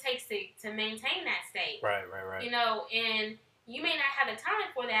what it takes to maintain that steak. Right. And you may not have the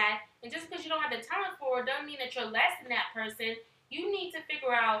talent for that, and just because you don't have the talent for it doesn't mean that you're less than that person. You need to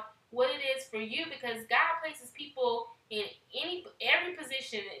figure out what it is for you, because God places people in every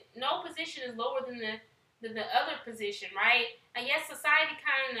position. No position is lower than the other position, right? And yes, society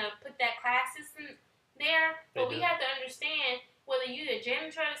kind of put that class system there, but we have to understand, whether you're the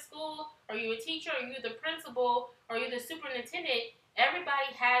janitor at a school, or you're a teacher, or you're the principal, or you're the superintendent,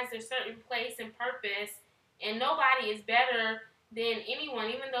 everybody has their certain place and purpose, and nobody is better than anyone.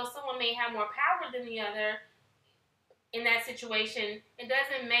 Even though someone may have more power than the other in that situation, it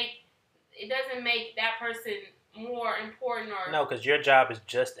doesn't make that person more important. Or no, because your job is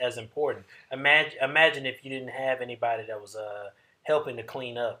just as important. Imagine if you didn't have anybody that was helping to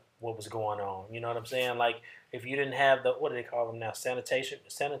clean up what was going on. You know what I'm saying? Like, if you didn't have what do they call them now? Sanitation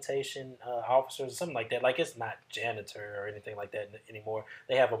officers or something like that. Like, it's not janitor or anything like that anymore.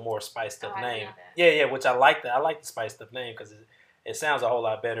 They have a more spiced up name. Yeah, which I like that. I like the spiced up name because it sounds a whole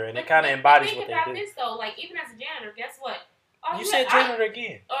lot better, and it kind of embodies what they do. Think about this though. Like, even as a janitor, guess what? You said janitor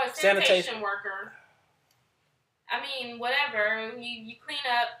again. Or a sanitation worker. I mean, whatever. You clean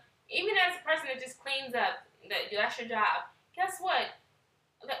up. Even as a person that just cleans up, that's your job. Guess what?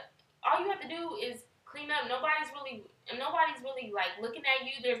 All you have to do is clean up. Nobody's really like looking at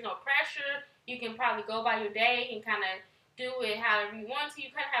you. There's no pressure. You can probably go by your day and kind of do it however you want to. You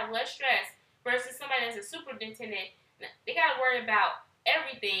kind of have less stress versus somebody that's a superintendent. They got to worry about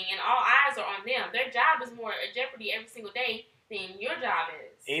everything, and all eyes are on them. Their job is more a jeopardy every single day than your job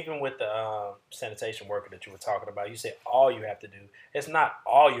is. Even with the sanitation worker that you were talking about, you said all you have to do. It's not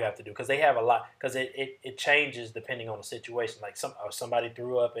all you have to do, because they have a lot. Because it changes depending on the situation. Like somebody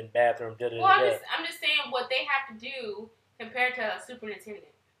threw up in the bathroom. Well, I'm just saying what they have to do compared to a superintendent.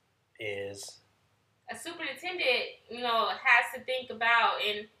 Is a superintendent, has to think about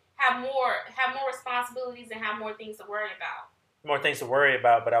and have more responsibilities and have more things to worry about. More things to worry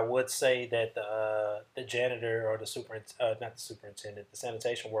about, but I would say that the janitor or not the superintendent, the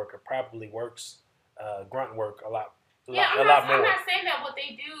sanitation worker probably works grunt work a lot more. I'm not saying that what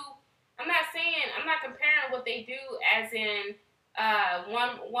they do. I'm not comparing what they do as in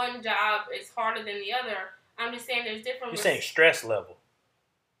one job is harder than the other. I'm just saying there's different. You're saying stress level.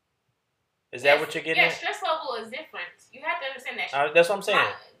 Is that what you're getting at? Yeah, stress level is different. You have to understand that. That's what I'm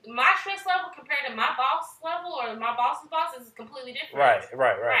saying. My stress level compared to my boss level or my boss's boss is completely different. Right.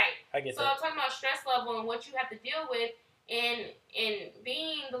 I get that. So I'm talking about stress level and what you have to deal with in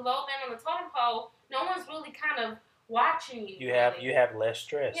being the low man on the totem pole. No one's really kind of watching you. You have less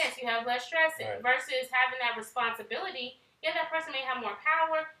stress. Yes, you have less stress versus having that responsibility. Yeah, that person may have more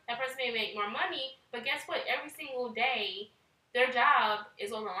power. That person may make more money. But guess what? Every single day, their job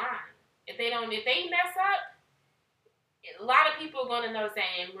is on the line. If they mess up, a lot of people are going to notice that,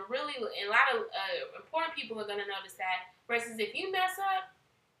 and a lot of important people are going to notice that. Versus if you mess up,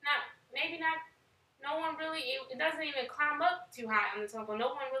 no one really, it doesn't even climb up too high on the temple. No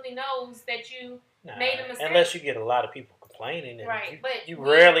one really knows that you made a mistake. Unless you get a lot of people complaining complaining, and Right, but you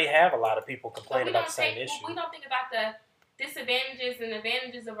rarely have a lot of people complain about the same issue. We don't think about the disadvantages and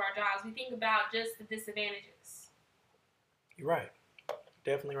advantages of our jobs. We think about just the disadvantages. You're right.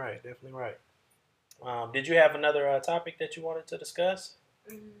 Definitely right. Definitely right. Did you have another topic that you wanted to discuss?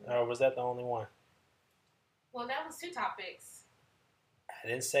 Mm-hmm. Or was that the only one? Well, that was 2 topics. I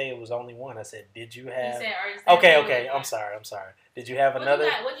didn't say it was only one. I said, did you have? You said, or is that Okay. I'm sorry. Did you have another?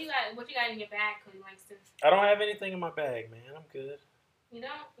 What you got in your bag, Cody Langston? I don't have anything in my bag, man. I'm good. You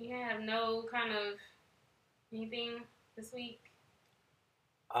don't? You have no kind of anything this week?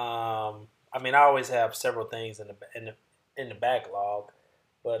 I mean, I always have several things in the backlog,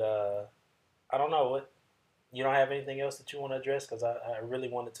 but I don't know what. You don't have anything else that you want to address? Because I really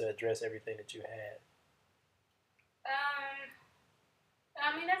wanted to address everything that you had.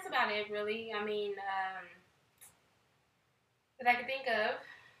 I mean, that's about it, really. I mean, that I could think of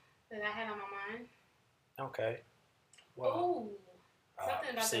that I had on my mind. Okay. Well, ooh, something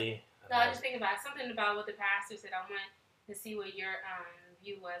about I just think about something about what the pastor said. I wanted to see what your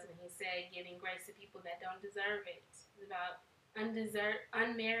view was when he said giving grace to people that don't deserve it. It's about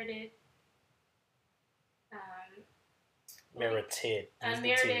unmerited. Merited.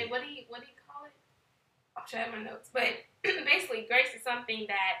 Unmerited. What do you call it? I'll show you my notes. But basically, grace is something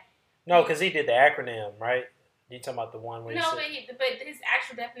that. No, because he did the acronym, right? You talking about the one where no, but his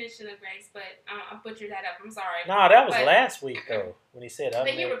actual definition of grace. But I butchered that up. I'm sorry. No, that was last week though when he said. But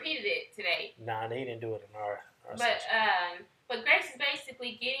he repeated it today. Nah, he didn't do it in our but grace is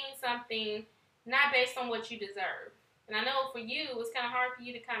basically getting something not based on what you deserve. And I know for you, it was kind of hard for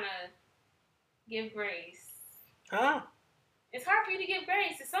you to kind of give grace. Huh? It's hard for you to give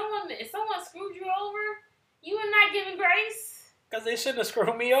grace. If someone screwed you over, you are not giving grace. Because they shouldn't have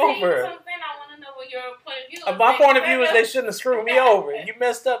screwed me over. Something I want to know what your point of view is. My point of view is they shouldn't have screwed me over. You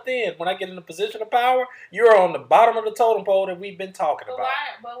messed up then. When I get in a position of power, you're on the bottom of the totem pole that we've been talking about.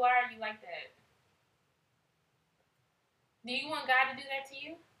 But why are you like that? Do you want God to do that to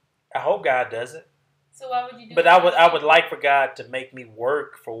you? I hope God does it. So why would you do But that? I would like for God to make me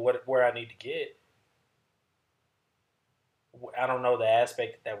work for where I need to get. I don't know the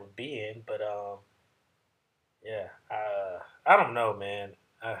aspect that would be in, but yeah, I don't know, man.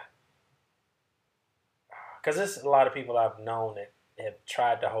 Because there's a lot of people I've known that have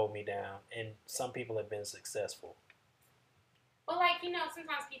tried to hold me down, and some people have been successful. Well,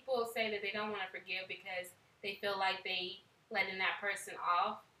 sometimes people say that they don't want to forgive because they feel like they letting that person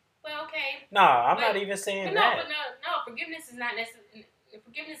off. Well, okay. No, I'm not even saying that. No, forgiveness is not necessarily.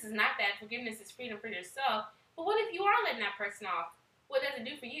 Forgiveness is not that. Forgiveness is freedom for yourself. But what if you are letting that person off? What does it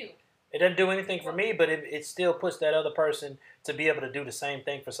do for you? It doesn't do anything for me, but it still puts that other person to be able to do the same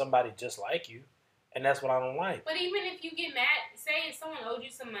thing for somebody just like you. And that's what I don't like. But even if you get mad, say if someone owed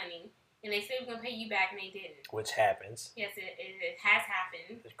you some money, and they said we're going to pay you back, and they didn't. Which happens. Yes, it has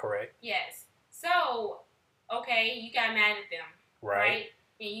happened. Correct. Yes. So, okay, you got mad at them. Right?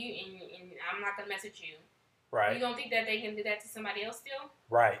 And I'm not going to mess with you. Right. You don't think that they can do that to somebody else still?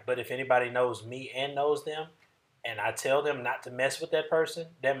 Right. But if anybody knows me and knows them, and I tell them not to mess with that person,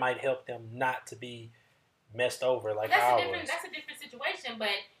 that might help them not to be messed over like I was. That's a different situation, but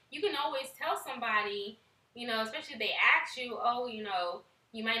you can always tell somebody, especially if they ask you,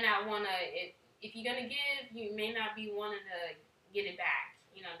 you might not want to, if you're going to give, you may not be wanting to get it back.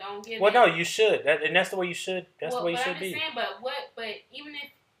 Don't give it. Well, no, you should. And that's the way you should. That's the way you should be. I'm just saying, but even if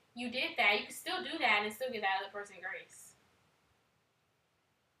you did that, you can still do that and still give that other person grace.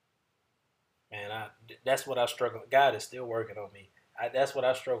 Man, that's what I struggle. God is still working on me. That's what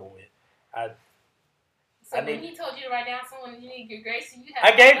I struggle with. When he told you to write down someone you need your grace, you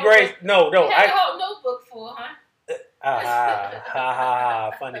I gave grace. No. You had a whole notebook full, huh?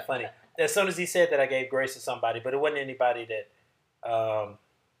 Funny. As soon as he said that, I gave grace to somebody, but it wasn't anybody that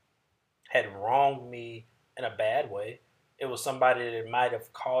had wronged me in a bad way. It was somebody that might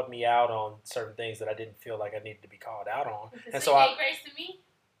have called me out on certain things that I didn't feel like I needed to be called out on. And so you gave grace to me?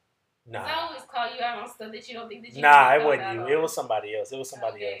 Nah. I always call you out on stuff that you don't think that you Nah, it wasn't you. It was somebody else. Else.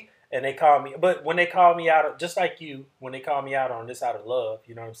 And they called me. But when they called me out, just like you, when they called me out on this out of love,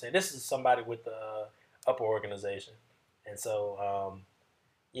 you know what I'm saying? This is somebody with the upper organization. And so,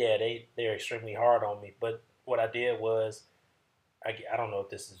 yeah, they're extremely hard on me. But what I did was, I don't know if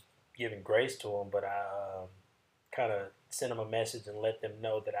this is giving grace to them, but I kind of sent them a message and let them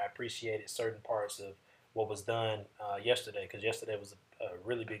know that I appreciated certain parts of what was done yesterday, because yesterday was a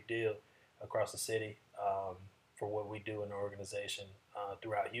really big deal across the city for what we do in the organization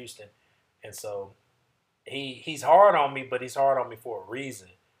throughout Houston. And so he's hard on me, but he's hard on me for a reason.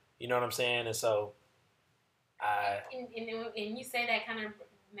 You know what I'm saying? And so and you say that kind of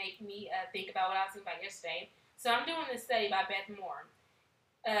make me think about what I was thinking about yesterday. So I'm doing this study by Beth Moore.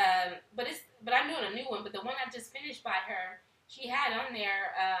 But I'm doing a new one. But the one I just finished by her, she had on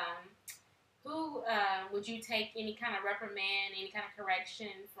there, who would you take any kind of reprimand, any kind of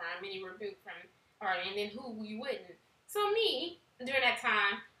correction from, any rebuke from, and then who you wouldn't. So me, during that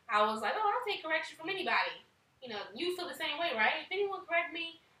time, I was like, oh, I'll take correction from anybody. You feel the same way, right? If anyone correct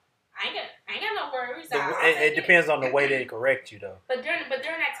me, I ain't got no worries. It depends on the way they correct you, though. But during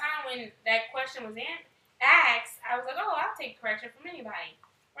that time when that question was asked, I was like, oh, I'll take correction from anybody,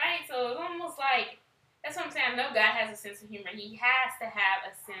 right? So it was almost like, that's what I'm saying. I know God has a sense of humor. He has to have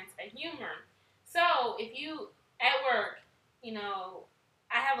a sense of humor. So if you at work,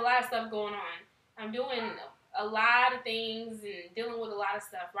 I have a lot of stuff going on. I'm doing a lot of things and dealing with a lot of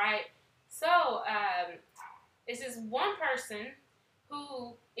stuff, right? So it's just one person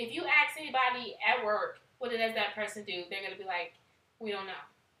who, if you ask anybody at work, what does that person do? They're going to be like, we don't know.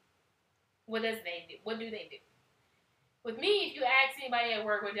 What does they do? What do they do? With me, if you ask anybody at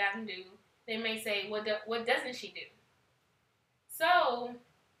work what Jasmine do, they may say, what doesn't she do? So,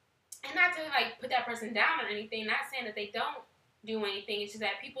 and not to put that person down or anything, not saying that they don't do anything, it's just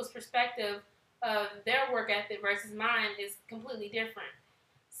that people's perspective of their work ethic versus mine is completely different.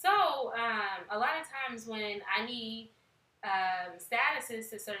 So, a lot of times when I need statuses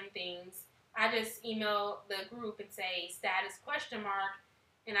to certain things, I just email the group and say status ?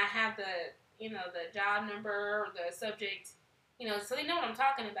 And I have the job number or the subject, so they know what I'm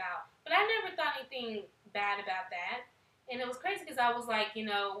talking about. But I never thought anything bad about that. And it was crazy because I was like, when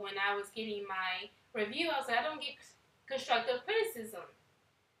I was getting my review, I was like, I don't get constructive criticism.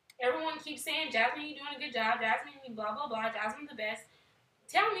 Everyone keeps saying, Jasmine, you're doing a good job. Jasmine, blah, blah, blah. Jasmine's the best.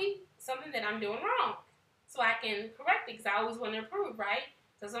 Tell me something that I'm doing wrong so I can correct it, because I always want to improve, right?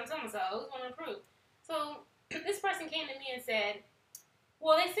 So that's what I'm telling myself. I always want to improve. So this person came to me and said,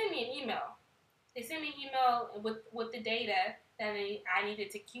 well, they sent me an email. They sent me an email with the data that I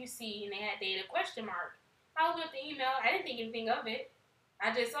needed to QC, and they had data ? I opened up the email. I didn't think anything of it. I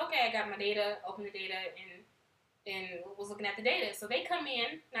just, okay, I got my data, opened the data, and was looking at the data. So they come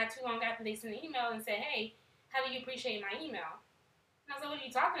in not too long after they sent the email and said, hey, how do you appreciate my email? And I was like, what are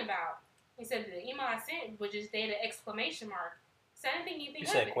you talking about? He said, the email I sent was just data ! So I didn't think anything of it. You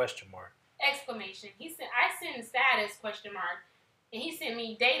said question mark. Exclamation. He said, I sent status ? And he sent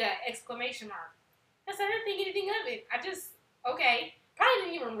me data ! I said, I didn't think anything of it. I just, okay, probably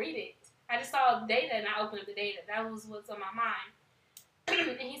didn't even read it. I just saw data and I opened up the data. That was what's on my mind.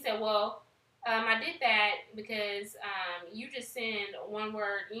 And he said, well, I did that because you just send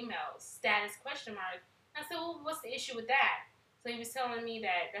one-word emails, status ? I said, well, what's the issue with that? So he was telling me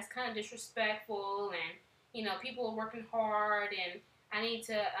that that's kind of disrespectful, and, people are working hard, and I need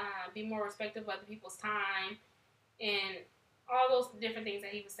to be more respectful of other people's time, and all those different things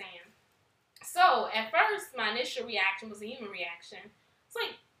that he was saying. So at first, my initial reaction was a human reaction. It's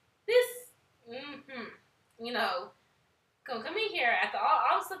like, come in here after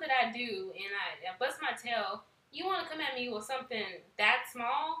all the stuff that I do, and I bust my tail. You want to come at me with something that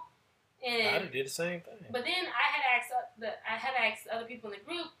small? And I did the same thing. But then I had asked other people in the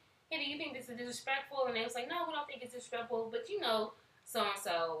group, hey, do you think this is disrespectful? And they was like, no, we don't think it's disrespectful, but so and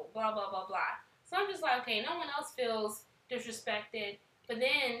so, blah blah blah blah. So I'm just like, okay, no one else feels disrespected. But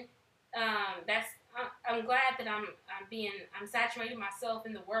then I'm glad that I'm saturating myself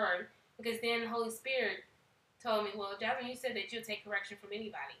in the Word, because then the Holy Spirit told me, well, Jasmine, you said that you'll take correction from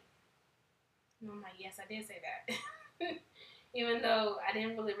anybody. And I'm like, yes, I did say that. Even though I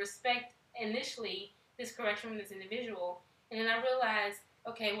didn't really respect initially this correction from this individual. And then I realized,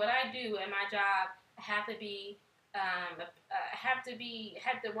 okay, what I do at my job, I have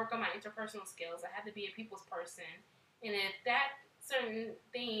to work on my interpersonal skills. I have to be a people's person. And if that certain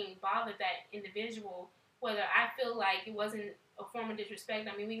thing bothered that individual, whether I feel like it wasn't a form of disrespect,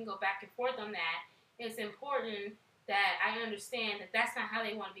 I mean, we can go back and forth on that. It's important that I understand that that's not how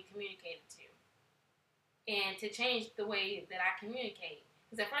they want to be communicated to, and to change the way that I communicate.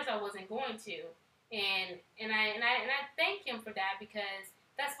 Because at first I wasn't going to, and I thank him for that, because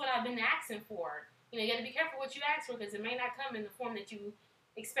that's what I've been asking for. You got to be careful what you ask for, because it may not come in the form that you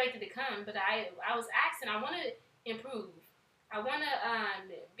expected to come. But I was asking. I want to improve. I want to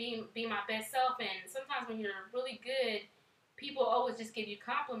be my best self. And sometimes when you're really good, people always just give you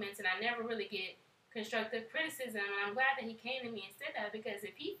compliments, and I never really get constructive criticism. And I'm glad that he came to me and said that, because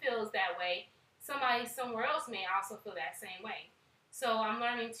if he feels that way, somebody somewhere else may also feel that same way. So I'm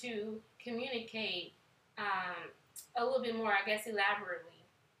learning to communicate a little bit more, I guess, elaborately.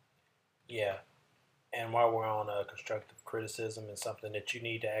 Yeah. And while we're on constructive criticism and something that you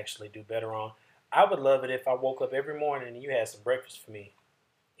need to actually do better on, I would love it if I woke up every morning and you had some breakfast for me.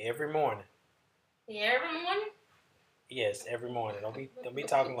 Every morning. Yeah, every morning. Yes, every morning. Don't be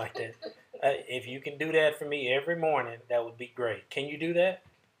talking like that. If you can do that for me every morning, that would be great. Can you do that?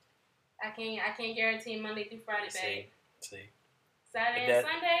 I can't guarantee Monday through Friday, babe. See. Saturday and That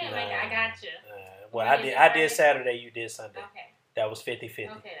Sunday, I got you. well, Monday through I did Friday? Saturday. You did Sunday. Okay. That was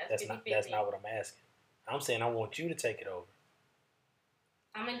 50-50. Okay, That's 50-50. That's not what I'm asking. I'm saying I want you to take it over.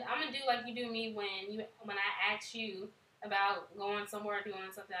 I'm gonna do like you do me when I ask you about going somewhere doing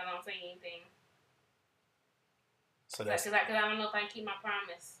something. I don't say anything. So Because I don't know if I can keep my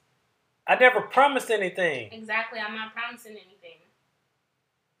promise. I never promised anything. Exactly, I'm not promising anything.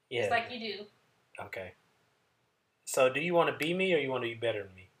 Yeah. Just like you do. Okay. So do you want to be me or you want to be better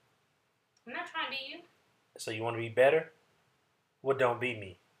than me? I'm not trying to be you. So you want to be better? Well, don't be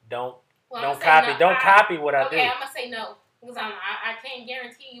me. Don't copy. No. Don't copy what I do. Okay, I'm gonna say no because I can't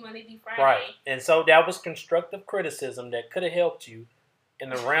guarantee you Monday through Friday. Right, and so that was constructive criticism that could have helped you in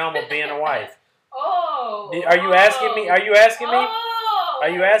the realm of being a wife. Are you asking me? Are you asking me? Are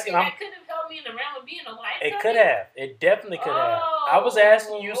you asking? That could have helped me in the realm of being a wife. It could have. It definitely could have. I was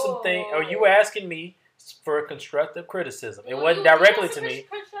asking you some things, or you were asking me for constructive criticism. It wasn't directly to me.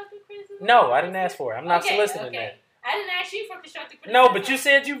 No, I didn't ask for it. I'm not soliciting that. I didn't ask you for constructive criticism. No, but you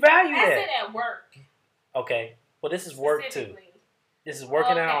said you value that. I said at work. Okay. Well, this is work too. This is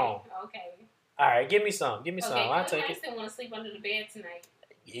working at home. Okay. All right, give me some. Give me some. I'll take it. I still want to sleep under the bed tonight.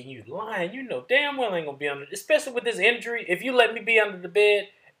 Yeah, you lying. You know damn well I ain't gonna be under. Especially with this injury. If you let me be under the bed,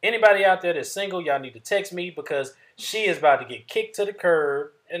 anybody out there that's single, y'all need to text me because she is about to get kicked to the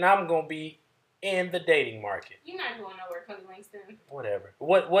curb, and I'm gonna be in the dating market. You're not going nowhere, Cody Langston. Whatever.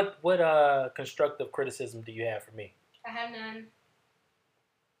 What constructive criticism do you have for me? I have none.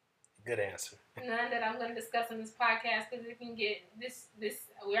 Good answer. None that I'm going to discuss on this podcast because it can get this.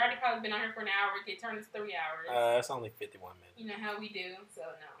 We already probably been on here for an hour. It can turn into 3 hours. It's only 51 minutes. You know how we do, so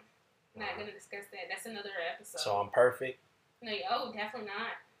no, not going to discuss that. That's another episode. So I'm perfect. No, definitely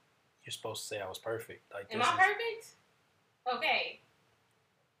not. You're supposed to say I was perfect. Am I perfect? Okay.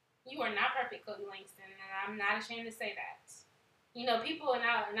 You are not perfect, Cody Langston, and I'm not ashamed to say that. You know, people, and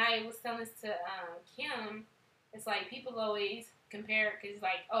I was telling this to Kim, it's like people always compare, because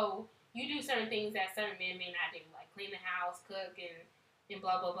like, oh, you do certain things that certain men may not do, like clean the house, cook, and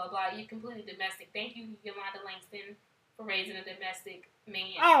blah, blah, blah, blah. You're completely domestic. Thank you, Yolanda Langston, for raising a domestic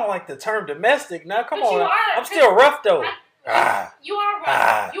man. I don't like the term domestic. Now, come on. You are, I'm still rough, though. You are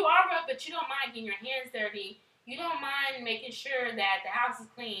rough. You are rough, but you don't mind getting your hands dirty. You don't mind making sure that the house is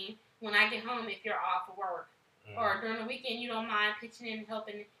clean when I get home if you're off of work. Or during the weekend, you don't mind pitching in and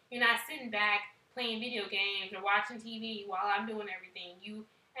helping. You're not sitting back playing video games or watching TV while I'm doing everything. You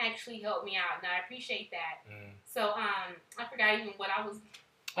actually helped me out, and I appreciate that. So, I forgot even what I was.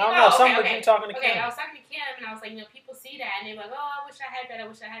 I don't know. Somebody you talking to Kim. Okay, I was talking to Kim, and I was like, people see that, and they're like, oh, I wish I had that. I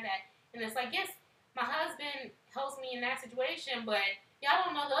wish I had that. And it's like, yes, my husband helps me in that situation, but y'all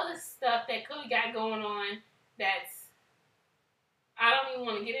don't know the other stuff that Cody got going on that's I don't even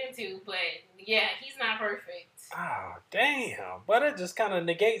want to get into, but yeah, he's not perfect. Oh, damn. But it just kind of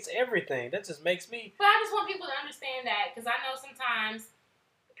negates everything. That just makes me... But I just want people to understand that, because I know sometimes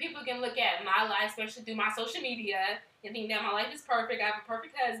people can look at my life, especially through my social media, and think that my life is perfect. I have a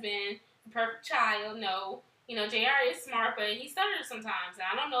perfect husband, a perfect child. No. You know, JR is smart, but he stutters sometimes. And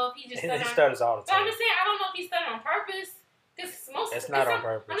I don't know if he just stutters. He stutters all the time. So I'm just saying, I don't know if he stutters on purpose. It's not on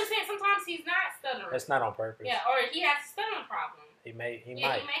purpose. I'm just saying, sometimes he's not stuttering. It's not on purpose. Yeah, or he has a stuttering problem. He might. He may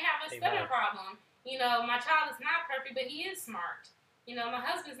have a stuttering problem. You know, my child is not perfect, but he is smart. You know, my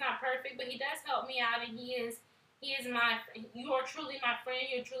husband's not perfect, but he does help me out, and you are truly my friend.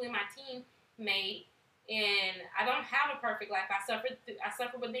 You're truly my teammate, and I don't have a perfect life. I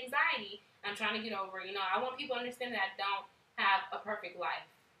suffer with anxiety. I'm trying to get over. You know, I want people to understand that I don't have a perfect life.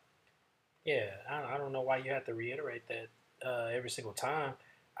 Yeah, I don't know why you have to reiterate that every single time.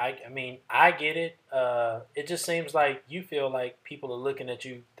 I mean, I get it. It just seems like you feel like people are looking at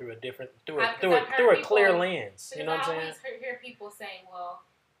you through a clear lens. You know what I'm saying? I always hear people say, well,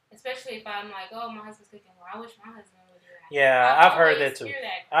 especially if I'm like, oh, my husband's cooking. Well, I wish my husband would do that. Yeah, I've heard that too.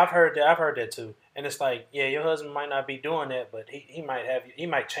 I've heard that too. And it's like, yeah, your husband might not be doing that, but he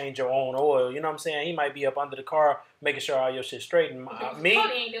might change your own oil. You know what I'm saying? He might be up under the car making sure all your shit's straight. And me,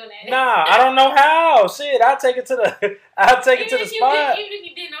 Cody ain't doing that. Nah, I don't know how. Shit, I'll take it to the spot. Even if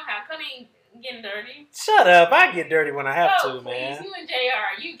you didn't know how, Cody ain't getting dirty. Shut up! I get dirty when I have to, man. Please, you and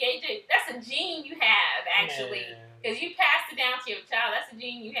JR, that's a gene you have actually, because you passed it down to your child. That's a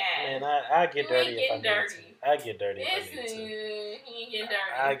gene you have. Man, I get dirty if I need to. I get dirty if I need to. He ain't getting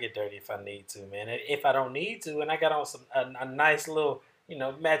dirty. I get dirty if I need to, man. If I don't need to, and I got on a nice little,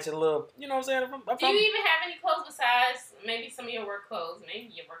 matching little, you know what I'm saying? Do you even have any clothes besides maybe some of your work clothes? Maybe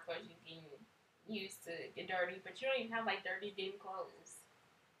your work clothes you can used to get dirty, but you don't even have like dirty getting clothes.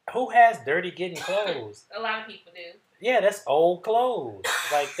 Who has dirty getting clothes? A lot of people do. Yeah, that's old clothes.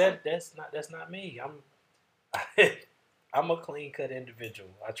 Like that's not me. I'm a clean cut individual.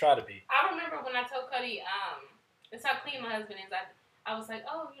 I try to be. I remember when I told Cody, that's how clean my husband is. I was like,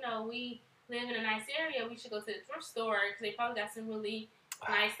 oh, we live in a nice area. We should go to the thrift store because they probably got some really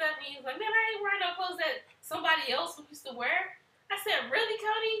nice stuff. And he was like, man, I ain't wearing no clothes that somebody else used to wear. I said, really,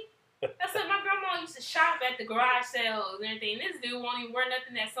 Cody? I said, my grandma used to shop at the garage sales and everything. This dude won't even wear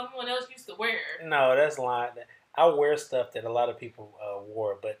nothing that someone else used to wear. No, that's lying. I wear stuff that a lot of people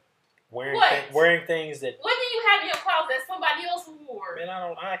wore, but wearing things that. What do you have in your closet that somebody else wore? Man,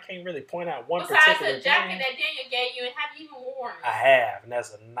 I can't really point out one besides particular the jacket thing. that Daniel gave you, and have you even worn it? I have, and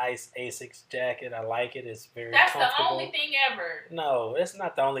that's a nice Asics jacket. I like it. It's very comfortable. That's the only thing ever. No, it's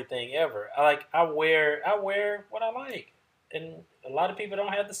not the only thing ever. I wear what I like, and a lot of people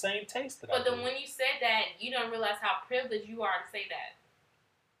don't have the same taste that I do. But then when you said that, you don't realize how privileged you are to say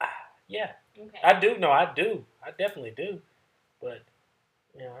that. Yeah. Okay. I do. No, I do. I definitely do. But,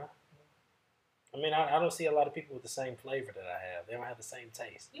 I mean, I don't see a lot of people with the same flavor that I have. They don't have the same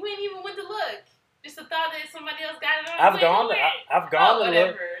taste. You ain't even went to look. Just the thought that somebody else got it on. I've gone to look.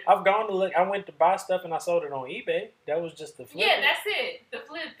 Whatever. I've gone to look. I went to buy stuff and I sold it on eBay. That was just the flip. Yeah, that's it. The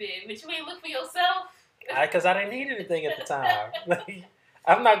flip it. But you ain't look for yourself. Because I didn't need anything at the time.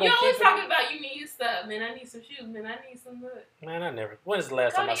 I'm not gonna. You always keep talking about you need stuff, man. I need some shoes, man. I need some look. Man, I never. When is the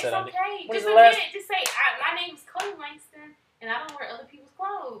last time I said I need? Okay. When's Just the admit last? it. Just say my name is Cody Langston, and I don't wear other people's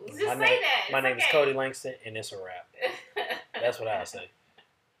clothes. Just say that. My name okay. is Cody Langston, and it's a wrap. That's what I say.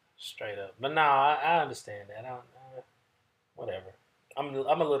 Straight up. But no, I understand that. Whatever. I'm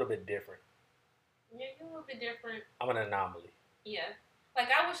a little bit different. Yeah, you're a little bit different. I'm an anomaly. Yeah. Like,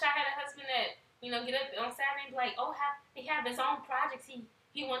 I wish I had a husband that, get up on Saturday and be like, oh, he have his own projects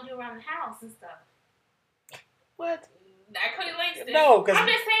he want to do around the house and stuff. What? That Cody Langston. No, because I'm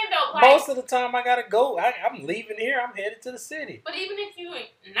just saying, though, like, most of the time I got to go. I'm leaving here. I'm headed to the city. But even if you're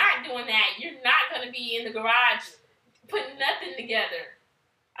not doing that, you're not going to be in the garage putting nothing together.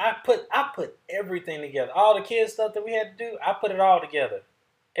 I put everything together. All the kids stuff that we had to do, I put it all together.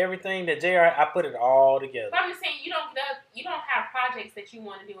 Everything that JR, I put it all together. But I'm just saying, you don't have projects that you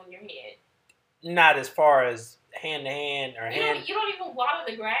want to do in your head. Not as far as hand to hand or hand. You don't even water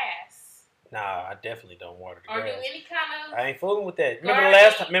the grass. Nah, I definitely don't water the or grass. do any kind of. I ain't fooling with that.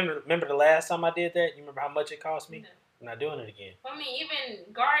 Gardening. Remember the last time I did that? You remember how much it cost me? No. I'm not doing it again. I mean,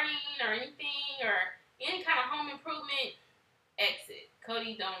 even gardening or anything or any kind of home improvement, exit.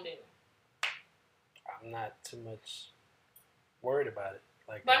 Cody don't do. I'm not too much worried about it.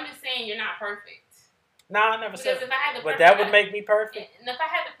 But I'm just saying you're not perfect. No, I never said. Because if I had the but that would make me perfect. And if I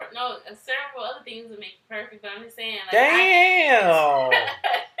had several other things would make you perfect. But I'm just saying. Like, damn. All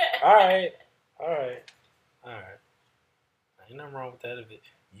right. Ain't nothing wrong with that.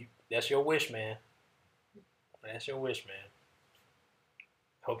 That's your wish, man. That's your wish, man.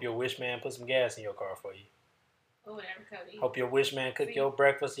 Hope your wish man put some gas in your car for you. Or whatever, Cody. Hope your wish man cook your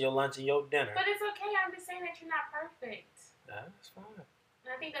breakfast, your lunch, and your dinner. But it's okay. I'm just saying that you're not perfect. That's fine.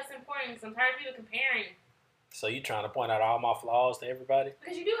 And I think that's important because I'm tired of people comparing. So you trying to point out all my flaws to everybody?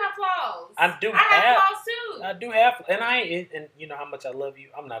 Because you do have flaws. I have flaws too. I do have, and you know how much I love you.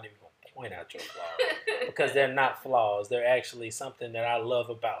 I'm not even gonna point out your flaws because they're not flaws. They're actually something that I love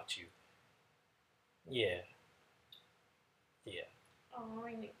about you. Yeah. Oh,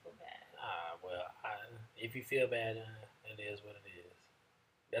 I make feel bad. Well, if you feel bad, it is what it is.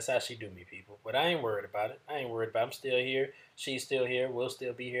 That's how she do me, people. But I ain't worried about it. I'm still here. She's still here. We'll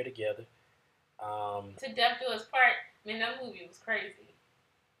still be here together. To Death Do Us Part. Man, that movie was crazy.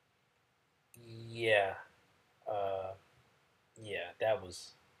 Yeah. That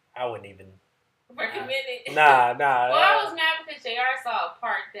was. I wouldn't even recommend it. Nah. Well, I was mad because JR saw a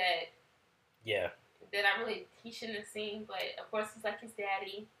part that. Yeah. That he shouldn't have seen, but of course he's like his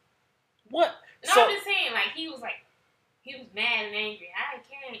daddy. What? No, I'm just saying, like he was mad and angry. I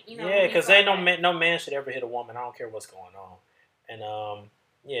can't, Yeah, because ain't no man should ever hit a woman. I don't care what's going on. And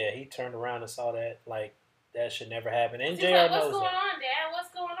he turned around and saw that like that should never happen. And JR knows that. What's going on, Dad? What's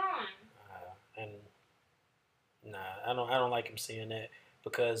going on? I don't like him seeing that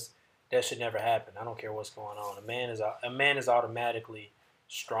because that should never happen. I don't care what's going on. A man is automatically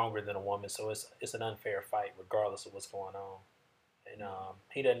stronger than a woman, so it's an unfair fight regardless of what's going on. And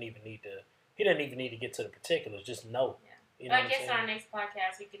he doesn't even need to get to the particulars. Just know. Yeah. You know I guess on our next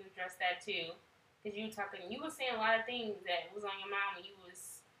podcast we can address that too, because you were saying a lot of things that was on your mind when you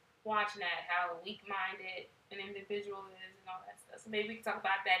was watching that, how weak-minded an individual is and all that stuff. So maybe we can talk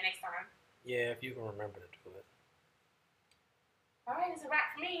about that next time. Yeah, if you can remember to do it. All right, it's a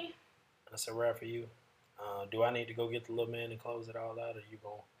wrap for me. That's a wrap for you. Do I need to go get the little man and close it all out, or you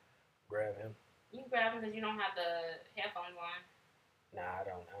gonna grab him? You can grab him because you don't have the headphones on. Nah, I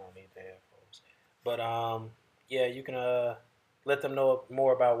don't need the headphones. But yeah, you can let them know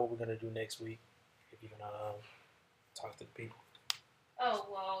more about what we're gonna do next week. If you can talk to the people. Oh,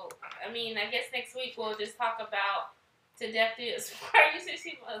 well, I mean, I guess next week we'll just talk about to death is why you said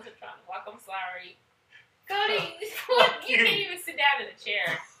she wasn't trying to walk. I'm sorry. Cody, you can't even sit down in a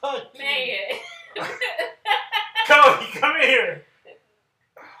chair. Man. Cody, come here.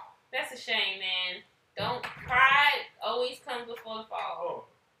 That's a shame, man. Don't pride always comes before the fall. Oh.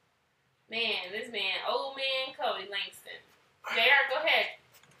 Man, this man, old man Cody Langston. JR, go ahead.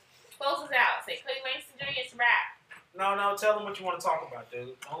 Close us out. Say Cody Langston Jr. It's a wrap. No, tell them what you want to talk about,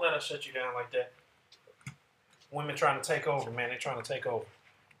 dude. Don't let us shut you down like that. Women trying to take over, man. They're trying to take over.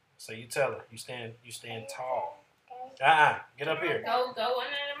 So you tell her. You stand tall. Get up here. Go under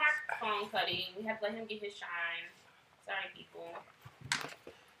the microphone, Cody. We have to let him get his shine. Sorry, people.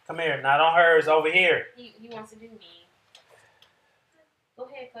 Come here. Not on hers. Over here. He wants to do me. Go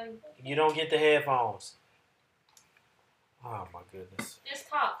ahead, Cody. You don't get the headphones. Oh, my goodness. Just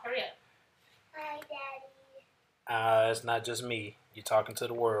talk. Hurry up. Hi, Daddy. It's not just me. You're talking to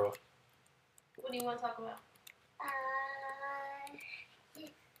the world. What do you want to talk about?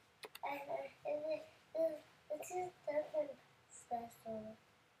 This is something special.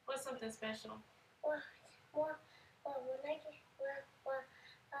 What's something special? Well,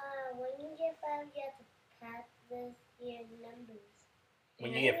 when you get 5, you have to practice your numbers.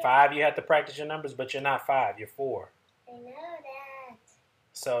 When you get 5, you have to practice your numbers, but you're not 5. You're 4. I know that.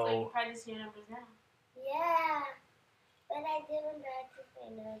 So you So practice your numbers now. Yeah, but I didn't practice my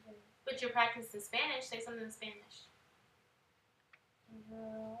numbers. But you're practicing Spanish. Say something in Spanish.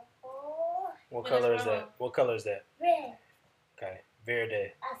 what What color is is rojo? that? What color is that? Red, Okay.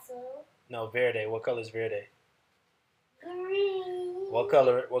 Verde. azul, No, verde. What color is verde? green. What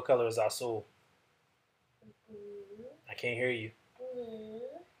color is azul? Blue, I can't hear you. blue,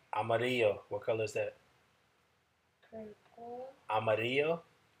 Amarillo. What color is that? purple, Amarillo?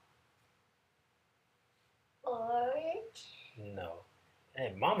 orange. No.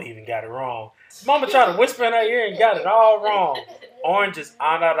 Hey, Mama even got it wrong. Mama tried to whisper in her ear and got it all wrong. Orange is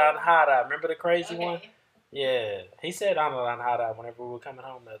anaranjada. Remember the crazy one? Yeah. He said anaranjada whenever we were coming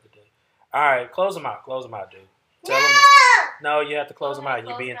home the other day. All right, close them out. Close them out, dude. Tell them. No, you have to close them out.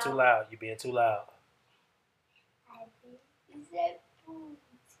 You're being too loud. You're being too loud. I think he said food.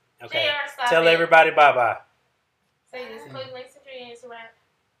 Okay. JR, stop Tell it. everybody bye-bye. Say this. Cody Langston Jr. It's a wrap.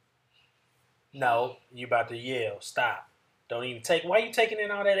 No, you about to yell. Stop. Don't even take. Why you taking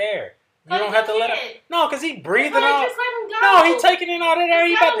in all that air? You Cody, don't have to go let him. ahead. No, because he breathing Cody, all. just let him go. No, he taking in all that air.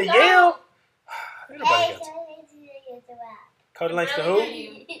 He Just about let to him go. yell. Ain't nobody Hey, got to. it's a wrap. Cody Langston Really who?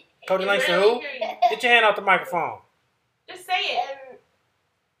 hear you. Cody It Langston really who? hear you. Get your hand off the microphone. Just say it.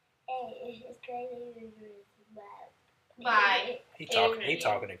 Hey, it's crazy. Bye. He Every-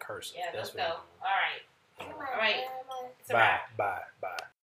 talking in cursive. Yeah, That's let's go. what All right. Come on, All right. come on. It's a Bye, wrap. bye, bye.